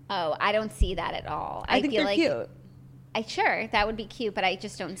 Oh, I don't see that at all. I think feel they're like cute. Sure, that would be cute, but I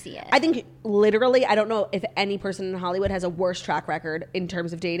just don't see it. I think literally, I don't know if any person in Hollywood has a worse track record in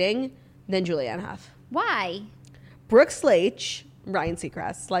terms of dating than Julianne Hough. Why? Brooks Leach, Ryan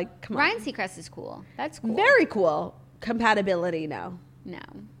Seacrest, like, come on. Ryan Seacrest is cool. That's cool. Very cool. Compatibility, no. No.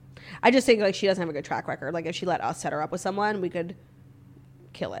 I just think like she doesn't have a good track record. Like if she let us set her up with someone, we could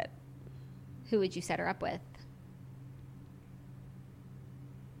kill it. Who would you set her up with?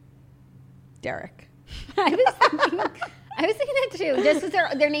 Derek. I was thinking that too. Just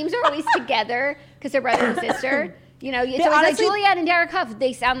because their names are always together because they're brother and sister. You know, it's always honestly, like Julianne and Derek Hough.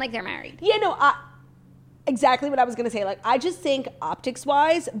 They sound like they're married. Yeah, no, exactly what I was going to say. Like, I just think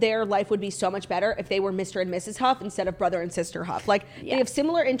optics-wise, their life would be so much better if they were Mr. and Mrs. Huff instead of brother and sister Huff. Like, They have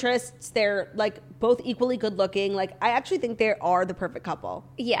similar interests. They're, like, both equally good-looking. Like, I actually think they are the perfect couple.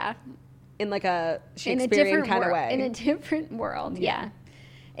 Yeah. In, like, a Shakespearean kind of way. In a different world, yeah.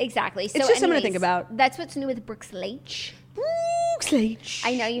 Exactly. So it's just something to think about. That's what's new with Brooks Leach. Brooks Leach.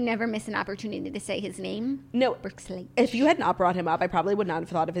 I know you never miss an opportunity to say his name. No. Brooks Leach. If you had not brought him up, I probably would not have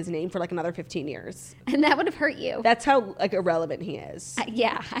thought of his name for like another 15 years. And that would have hurt you. That's how like irrelevant he is.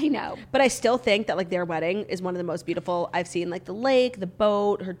 Yeah, I know. But I still think that like their wedding is one of the most beautiful I've seen. Like the lake, the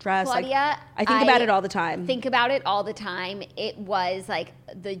boat, her dress. Claudia, like, I think about it all the time. Think about it all the time. It was like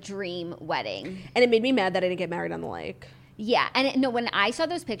the dream wedding. And it made me mad that I didn't get married on the lake. Yeah. And when I saw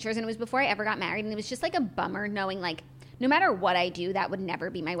those pictures, and it was before I ever got married, and it was just like a bummer knowing like, no matter what I do, that would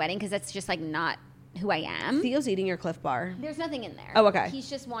never be my wedding because that's just like not who I am. Theo's eating your Cliff Bar. There's nothing in there. Oh, okay. He's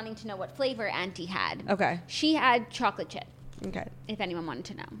just wanting to know what flavor Auntie had. Okay. She had chocolate chip. Okay. If anyone wanted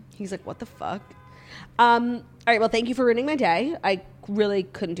to know. He's like, what the fuck? All right, well, thank you for ruining my day. I really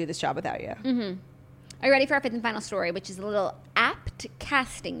couldn't do this job without you. Mm-hmm. Are you ready for our fifth and final story, which is a little apt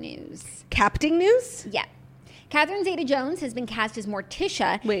casting news? Capting news? Yeah. Catherine Zeta-Jones has been cast as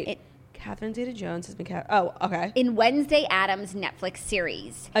Morticia. Wait. Catherine Zeta-Jones has been cast. Oh, okay. In Wednesday Addams' Netflix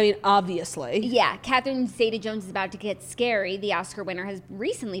series. I mean, obviously. Yeah, Catherine Zeta-Jones is about to get scary. The Oscar winner has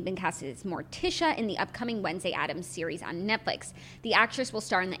recently been cast as Morticia in the upcoming Wednesday Addams series on Netflix. The actress will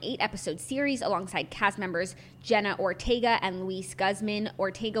star in the 8-episode series alongside cast members Jenna Ortega and Luis Guzman.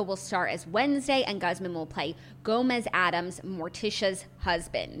 Ortega will star as Wednesday, and Guzman will play Gomez Addams, Morticia's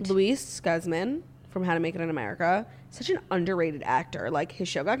husband. Luis Guzman from How to Make It in America. Such an underrated actor. Like, his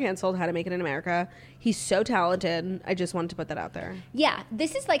show got canceled, How to Make It in America. He's so talented. I just wanted to put that out there. Yeah,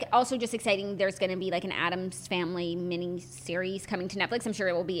 this is like also just exciting. There's going to be like an Addams Family mini series coming to Netflix. I'm sure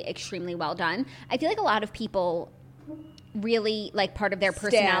it will be extremely well done. I feel like a lot of people really like part of their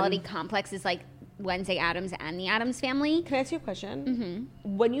personality complex is like Wednesday Addams and the Addams Family. Can I ask you a question?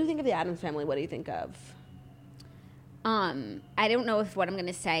 Mm-hmm. When you think of the Addams Family, what do you think of? I don't know if what I'm going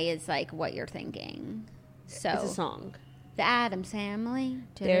to say is like what you're thinking. So it's a song. The Addams Family.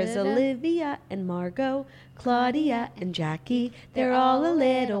 There's Olivia and Margot, Claudia and Jackie. They're all a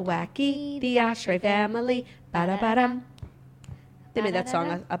little wacky. The Ashtray Family. Ba-da-ba-dum. They made that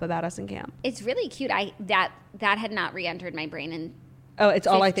song up about us in camp. It's really cute. That had not re-entered my brain in it's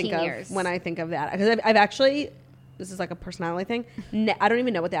all I think years. of when I think of that. Because I've actually, this is like a personality thing. I don't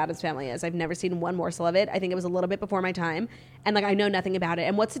even know what the Addams Family is. I've never seen one morsel of it. I think it was a little bit before my time. And like I know nothing about it.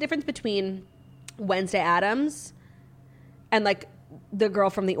 And what's the difference between Wednesday Addams and like the girl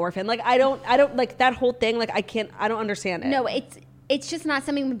from The Orphan? Like I don't like that whole thing. Like I don't understand it. No, it's just not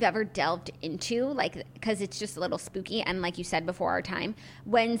something we've ever delved into, like, because it's just a little spooky. And like you said before our time,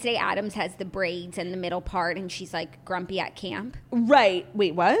 Wednesday Addams has the braids and the middle part, and she's like grumpy at camp. Right.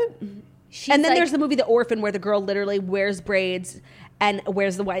 Wait, what? And then like, there's the movie The Orphan where the girl literally wears braids and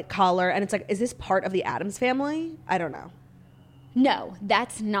wears the white collar, and it's like, is this part of the Addams Family? I don't know. No,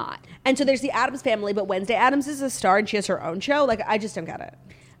 that's not. And so there's the Addams Family, but Wednesday Addams is a star and she has her own show. Like, I just don't get it.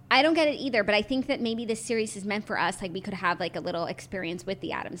 I don't get it either, but I think that maybe this series is meant for us. Like, we could have like a little experience with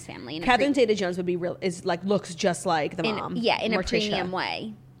the Addams Family. Catherine Zeta-Jones would be looks just like the mom. Yeah, in Morticia. A premium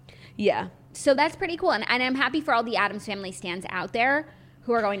way. Yeah. So that's pretty cool. And I'm happy for all the Addams Family stands out there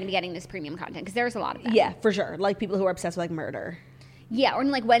who are going to be getting this premium content, because there's a lot of them. Yeah, for sure. Like people who are obsessed with like murder. Yeah, or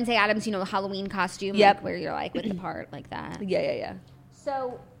in like Wednesday Addams, you know, the Halloween costume, like, where you're like with the part like that. Yeah.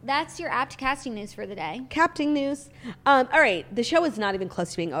 So that's your apt casting news for the day. Capting news. All right, the show is not even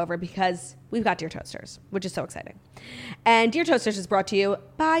close to being over because we've got Dear Toasters, which is so exciting. And Dear Toasters is brought to you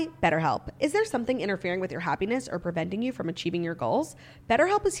by BetterHelp. Is there something interfering with your happiness or preventing you from achieving your goals?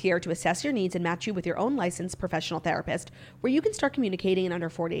 BetterHelp is here to assess your needs and match you with your own licensed professional therapist, where you can start communicating in under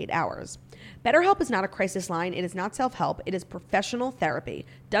 48 hours. BetterHelp is not a crisis line. It is not self-help. It is professional therapy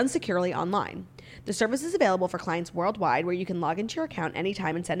done securely online. The service is available for clients worldwide, where you can log into your account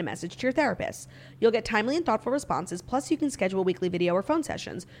anytime and send a message to your therapist. You'll get timely and thoughtful responses, plus you can schedule weekly video or phone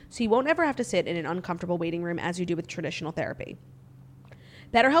sessions, so you won't ever have to sit in an uncomfortable waiting room as you do with traditional therapy.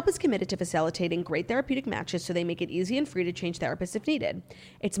 BetterHelp is committed to facilitating great therapeutic matches, so they make it easy and free to change therapists if needed.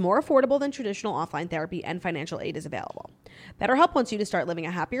 It's more affordable than traditional offline therapy, and financial aid is available. BetterHelp wants you to start living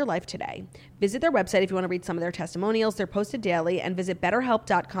a happier life today. Visit their website if you want to read some of their testimonials. They're posted daily, and visit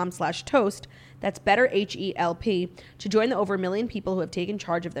betterhelp.com/toast. That's BetterHelp to join the over 1 million people who have taken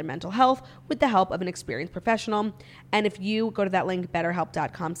charge of their mental health with the help of an experienced professional. And if you go to that link,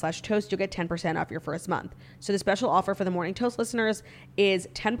 betterhelp.com/toast, you'll get 10% off your first month. So the special offer for the Morning Toast listeners is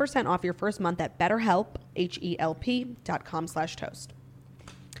 10% off your first month at BetterHelp, HELP.com/toast.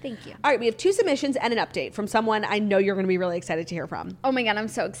 Thank you. All right, we have 2 submissions and an update from someone I know you're going to be really excited to hear from. Oh my God, I'm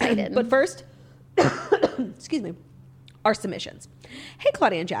so excited. But first, excuse me, our submissions. Hey,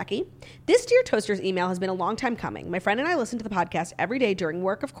 Claudia and Jackie. This Dear Toasters email has been a long time coming. My friend and I listen to the podcast every day during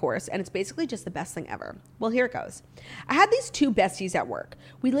work, of course, and it's basically just the best thing ever. Well, here it goes. I had these 2 besties at work.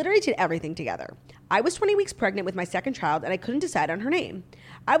 We literally did everything together. I was 20 weeks pregnant with my second child, and I couldn't decide on her name.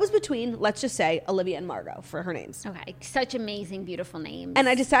 I was between, let's just say, Olivia and Margot for her names. Okay, such amazing, beautiful names. And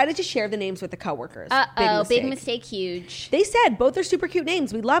I decided to share the names with the coworkers. Big mistake, huge. They said both are super cute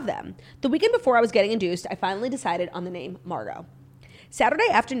names. We love them. The weekend before I was getting induced, I finally decided on the name Margot. Saturday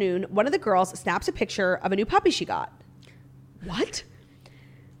afternoon, one of the girls snaps a picture of a new puppy she got. What?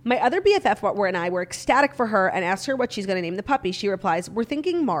 My other BFF and I were ecstatic for her and asked her what she's going to name the puppy. She replies, "We're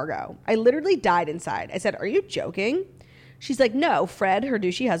thinking Margot." I literally died inside. I said, "Are you joking?" She's like, "No, Fred, her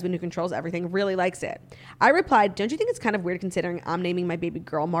douchey husband who controls everything, really likes it." I replied, "Don't you think it's kind of weird considering I'm naming my baby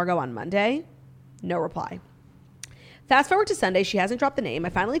girl Margot on Monday?" No reply. Fast forward to Sunday, she hasn't dropped the name. I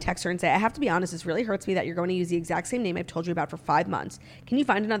finally text her and say, "I have to be honest, this really hurts me that you're going to use the exact same name I've told you about for 5 months. Can you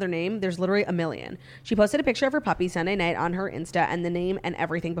find another name? There's literally a million." She posted a picture of her puppy Sunday night on her Insta and the name and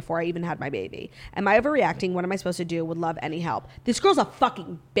everything before I even had my baby. Am I overreacting? What am I supposed to do? Would love any help. This girl's a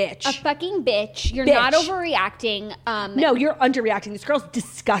fucking bitch. A fucking bitch. You're not overreacting. No, you're underreacting. This girl's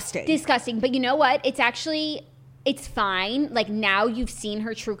disgusting. Disgusting. But you know what? It's fine. Like, now you've seen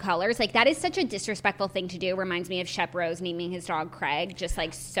her true colors. Like, that is such a disrespectful thing to do. Reminds me of Shep Rose naming his dog Craig. Just,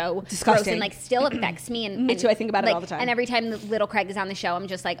 like, so disgusting. Gross and, like, still affects me. Me too. I think about it all the time. And every time the little Craig is on the show, I'm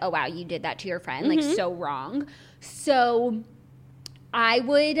just like, oh, wow, you did that to your friend. Like, so wrong. So I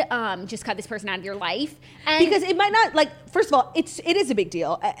would just cut this person out of your life. And because it might not, like, first of all, it is a big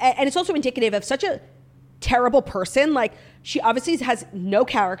deal. And it's also indicative of such a terrible person. Like, she obviously has no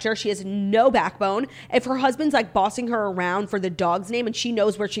character. She has no backbone. If her husband's like bossing her around for the dog's name and she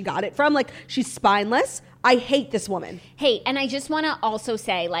knows where she got it from, like, she's spineless. I hate this woman. Hey, and I just want to also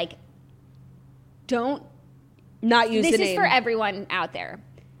say, like, don't not use the name. This is for everyone out there.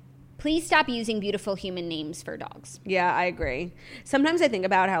 Please stop using beautiful human names for dogs. Yeah, I agree. Sometimes I think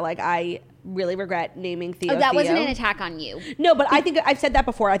about how, like, I really regret naming Theo. Oh, that wasn't an attack on you. No, but I think I've said that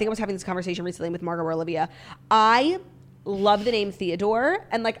before. I think I was having this conversation recently with Margot or Olivia. I love the name Theodore,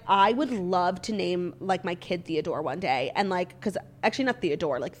 and, like, I would love to name, like, my kid Theodore one day, and, like, because actually not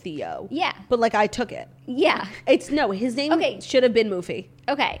Theodore, like Theo. Yeah. But, like, I took it. Yeah. His name should have been Moofy.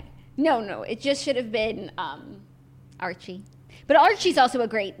 Okay. No, it just should have been Archie. But Archie's also a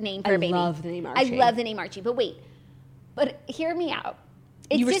great name for a baby. I love the name Archie. I love the name Archie. But wait. But hear me out.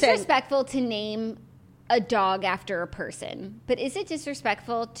 It's disrespectful to name a dog after a person. But is it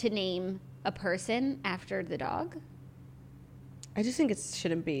disrespectful to name a person after the dog? I just think it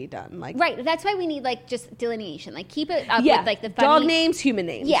shouldn't be done. Like, right. That's why we need, like, just delineation. Like, keep it up with, like, the funny dog names, human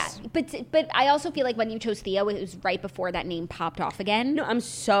names. Yeah. But I also feel like when you chose Theo, it was right before that name popped off again. No, I'm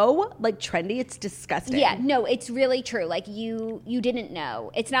so, like, trendy. It's disgusting. Yeah. No, it's really true. Like, you didn't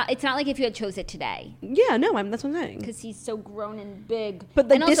know. It's not like if you had chose it today. Yeah. No, that's what I'm saying. Because he's so grown and big. But,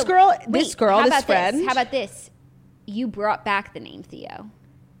 like, this friend. How about this? You brought back the name Theo.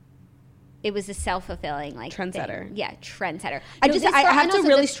 It was a self-fulfilling like trendsetter. Thing. Yeah, trendsetter. I have to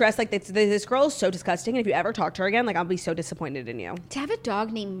really stress like this girl is so disgusting. And if you ever talk to her again, like I'll be so disappointed in you. To have a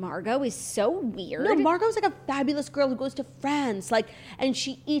dog named Margot is so weird. No, Margot's like a fabulous girl who goes to France, like, and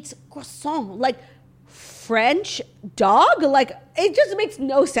she eats croissant, like French dog. Like it just makes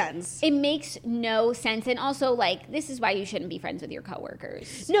no sense. It makes no sense, and also like this is why you shouldn't be friends with your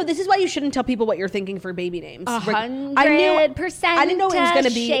coworkers. No, this is why you shouldn't tell people what you're thinking for baby names. 100%. I didn't know it was going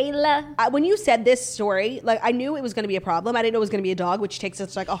to be Shayla. When you said this story, like I knew it was going to be a problem. I didn't know it was going to be a dog, which takes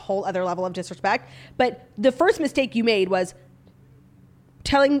us to like a whole other level of disrespect. But the first mistake you made was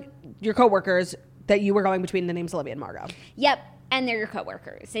telling your coworkers that you were going between the names Olivia and Margot. Yep, and they're your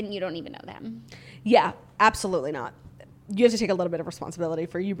coworkers, and you don't even know them. Yeah, absolutely not. You have to take a little bit of responsibility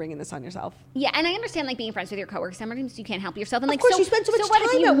for you bringing this on yourself. Yeah, and I understand like being friends with your coworkers. Sometimes you can't help yourself. And like, of course, you spend so much what time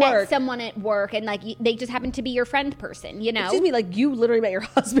if you at met work? someone at work and like they just happen to be your friend person? You know? Excuse me, like you literally met your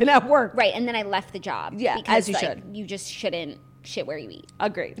husband at work, right? And then I left the job. Yeah, because, as you should. You just shouldn't shit where you eat.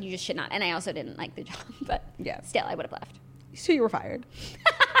 Agreed. You just should not. And I also didn't like the job, but yeah, still, I would have left. So you were fired.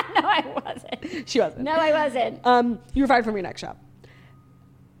 No, I wasn't. She wasn't. No, I wasn't. You were fired from your next job.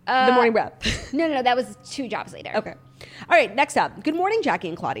 The morning breath. No, that was 2 jobs later. Okay. All right, next up. Good morning, Jackie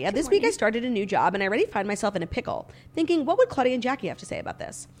and Claudia. This week I started a new job and I already find myself in a pickle, thinking, what would Claudia and Jackie have to say about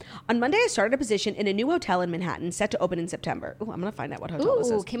this? On Monday, I started a position in a new hotel in Manhattan set to open in September. Ooh, I'm going to find out what hotel this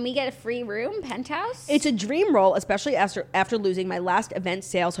is. Can we get a free room, penthouse? It's a dream role, especially after losing my last event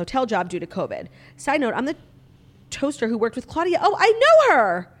sales hotel job due to COVID. Side note, I'm the toaster who worked with Claudia. Oh, I know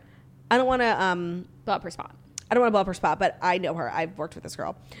her. I don't want to... blow up her spot. I don't want to blow up her spot, but I know her. I've worked with this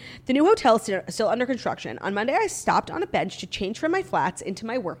girl. The new hotel is still under construction. On Monday, I stopped on a bench to change from my flats into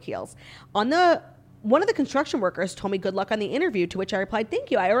my work heels. One of the construction workers told me good luck on the interview, to which I replied,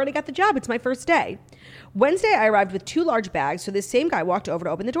 thank you. I already got the job. It's my first day. Wednesday, I arrived with 2 large bags, so this same guy walked over to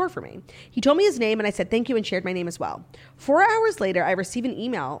open the door for me. He told me his name, and I said thank you and shared my name as well. 4 hours later, I received an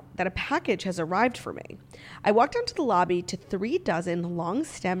email that a package has arrived for me. I walked down to the lobby to 3 dozen long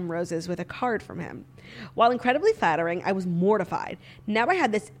stem roses with a card from him. While incredibly flattering, I was mortified. Now I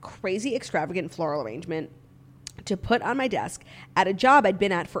had this crazy, extravagant floral arrangement to put on my desk at a job I'd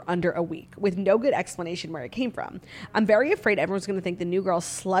been at for under a week with no good explanation where it came from. I'm very afraid everyone's going to think the new girl's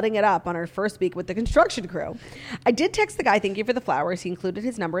slutting it up on her first week with the construction crew. I did text the guy thank you for the flowers. He included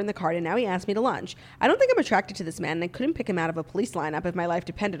his number in the card and now he asked me to lunch. I don't think I'm attracted to this man and I couldn't pick him out of a police lineup if my life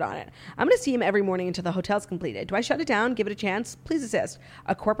depended on it. I'm going to see him every morning until the hotel's completed. Do I shut it down? Give it a chance? Please assist.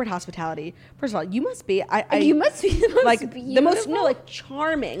 A corporate hospitality. First of all, you must be you must be the most like beautiful. the most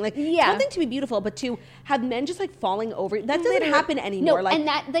charming. Like yeah. Something to be beautiful, but to have men just like falling over, that doesn't happen anymore. No, like, and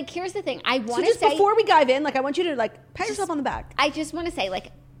that like here's the thing. I want so to just say before we dive in, like I want you to like pat yourself on the back. I just want to say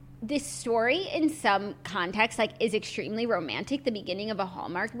like this story in some context like is extremely romantic, the beginning of a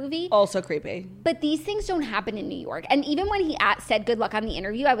Hallmark movie. Also creepy. But these things don't happen in New York. And even when he said good luck on the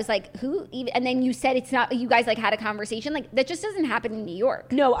interview, I was like, who even, and then you said it's not, you guys like had a conversation, like that just doesn't happen in New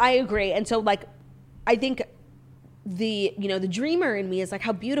York. No, I agree. And so like I think the dreamer in me is like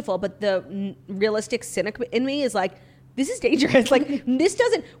how beautiful, but the realistic cynic in me is like, this is dangerous. Like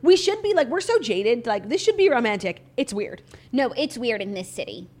we should be like, we're so jaded. Like this should be romantic. It's weird. No, it's weird in this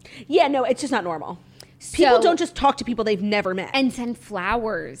city. Yeah, no, it's just not normal. People don't just talk to people they've never met. And send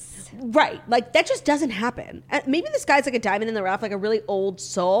flowers. Right. Like that just doesn't happen. Maybe this guy's like a diamond in the rough, like a really old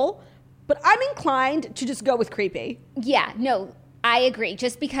soul, but I'm inclined to just go with creepy. Yeah, no, I agree.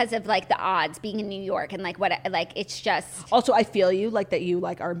 Just because of like the odds being in New York and like what, like it's just. Also, I feel you like that you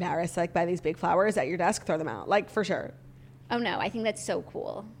like are embarrassed like by these big flowers at your desk. Throw them out, like for sure. Oh no, I think that's so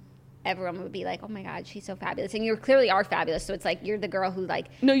cool. Everyone would be like, oh my God, she's so fabulous. And you clearly are fabulous. So it's like you're the girl who like.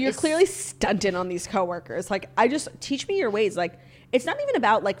 No, you're clearly stunting on these coworkers. Like I just teach me your ways. Like it's not even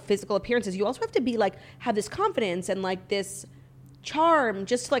about like physical appearances. You also have to be like have this confidence and like this charm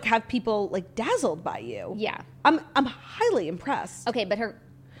just to like have people like dazzled by you. Yeah. I'm highly impressed. Okay, but her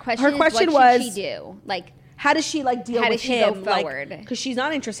question what should she do? Like how does she like deal with him? Go forward? Because she's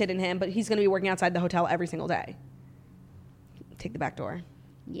not interested in him, but he's going to be working outside the hotel every single day. Take the back door.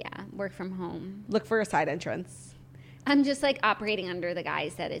 Yeah, work from home. Look for a side entrance. I'm just like operating under the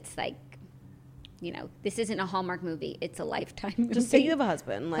guise that it's like, this isn't a Hallmark movie. It's a Lifetime movie. Just say you have a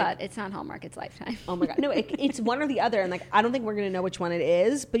husband. Like, but it's not Hallmark. It's Lifetime. Oh my God. No, it's one or the other. And like, I don't think we're going to know which one it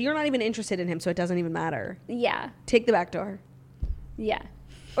is, but you're not even interested in him. So it doesn't even matter. Yeah. Take the back door. Yeah.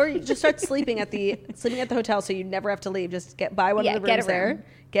 Or you just start sleeping at the hotel so you never have to leave. Just buy one of the rooms there.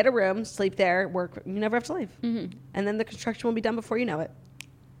 Get a room, sleep there, work. You never have to leave. Mm-hmm. And then the construction will be done before you know it.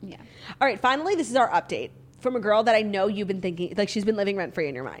 Yeah. All right. Finally, this is our update from a girl that I know you've been thinking, like she's been living rent free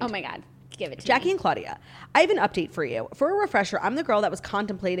in your mind. Oh my God. Give it to Jackie me. and Claudia, I have an update for you. For a refresher, I'm the girl that was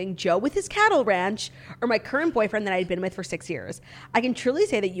contemplating Joe with his cattle ranch or my current boyfriend that I'd been with for 6 years. I can truly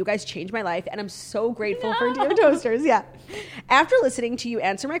say that you guys changed my life, and I'm so grateful for Dear Toasters. Yeah. After listening to you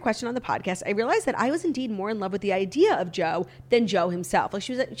answer my question on the podcast, I realized that I was indeed more in love with the idea of Joe than Joe himself. Like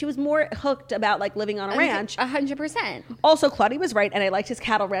she was more hooked about like living on a ranch. 100%. Also, Claudia was right, and I liked his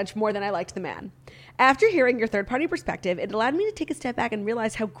cattle ranch more than I liked the man. After hearing your third-party perspective, it allowed me to take a step back and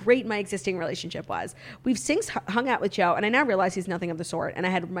realize how great my existing relationship was. We've since hung out with Joe, and I now realize he's nothing of the sort, and I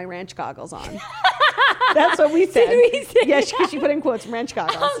had my ranch goggles on. That's what we said. Yeah, because she put in quotes, ranch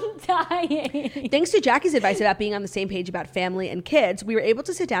goggles. I'm dying. Thanks to Jackie's advice about being on the same page about family and kids, we were able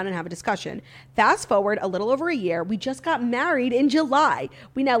to sit down and have a discussion. Fast forward a little over a year, we just got married in July.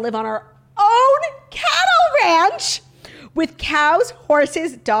 We now live on our own cattle ranch with cows,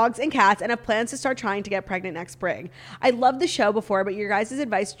 horses, dogs, and cats, and have plans to start trying to get pregnant next spring. I loved the show before, but your guys'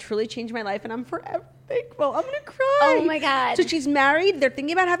 advice truly changed my life, and I'm forever thankful. I'm going to cry. Oh, my God. So she's married. They're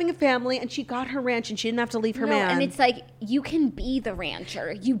thinking about having a family, and she got her ranch, and she didn't have to leave her man. And it's like, you can be the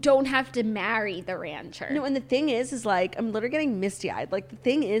rancher. You don't have to marry the rancher. No, and the thing is like, I'm literally getting misty-eyed. Like, the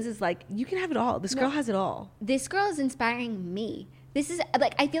thing is like, you can have it all. This girl has it all. This girl is inspiring me. This is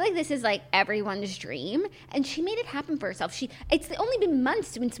like, I feel like this is like everyone's dream, and she made it happen for herself. It's only been months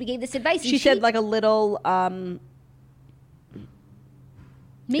since we gave this advice. She said like a little,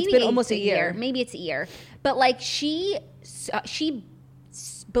 maybe it's been almost a year. Maybe it's a year, but like she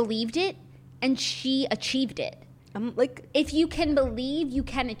believed it and she achieved it. I'm like, if you can believe, you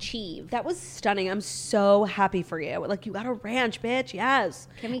can achieve. that was stunning. I'm so happy for you. Like, you got a ranch, bitch. Yes.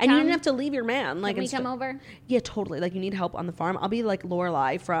 Can we and come? you didn't have to leave your man. Like, Can we come over? Yeah, totally. Like, you need help on the farm. I'll be like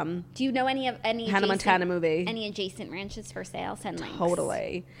Lorelai from Do you know any Hannah Montana movie. Any adjacent ranches for sale? Send links.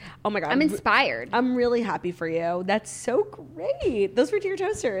 Totally. Oh my God. I'm inspired. I'm really happy for you. That's so great. Those were Dear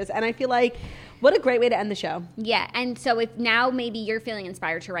Toasters. And I feel like, what a great way to end the show. Yeah, and so if now maybe you're feeling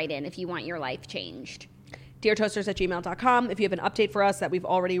inspired to write in if you want your life changed. DearToasters@gmail.com. If you have an update for us that we've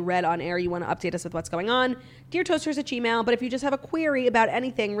already read on air, you want to update us with what's going on, DearToasters@gmail. But if you just have a query about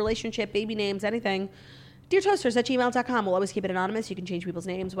anything, relationship, baby names, anything, DearToasters@gmail.com. We'll always keep it anonymous. You can change people's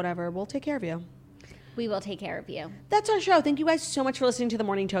names, whatever. We'll take care of you. We will take care of you. That's our show. Thank you guys so much for listening to The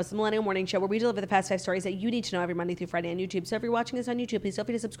Morning Toast, the Millennial Morning Show, where we deliver the fast 5 stories that you need to know every Monday through Friday on YouTube. So if you're watching us on YouTube, please feel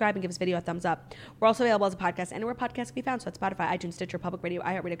free to subscribe and give this video a thumbs up. We're also available as a podcast anywhere podcasts can be found. So it's Spotify, iTunes, Stitcher, Public Radio,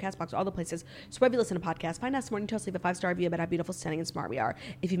 iHeartRadio, CastBox, all the places. So wherever you listen to podcasts, find us Morning Toast, leave a 5-star review about how beautiful, stunning, and smart we are.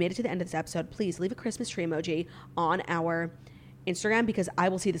 If you made it to the end of this episode, please leave a Christmas tree emoji on our Instagram, because I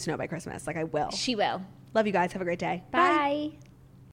will see the snow by Christmas. Like, I will. She will. Love you guys. Have a great day. Bye.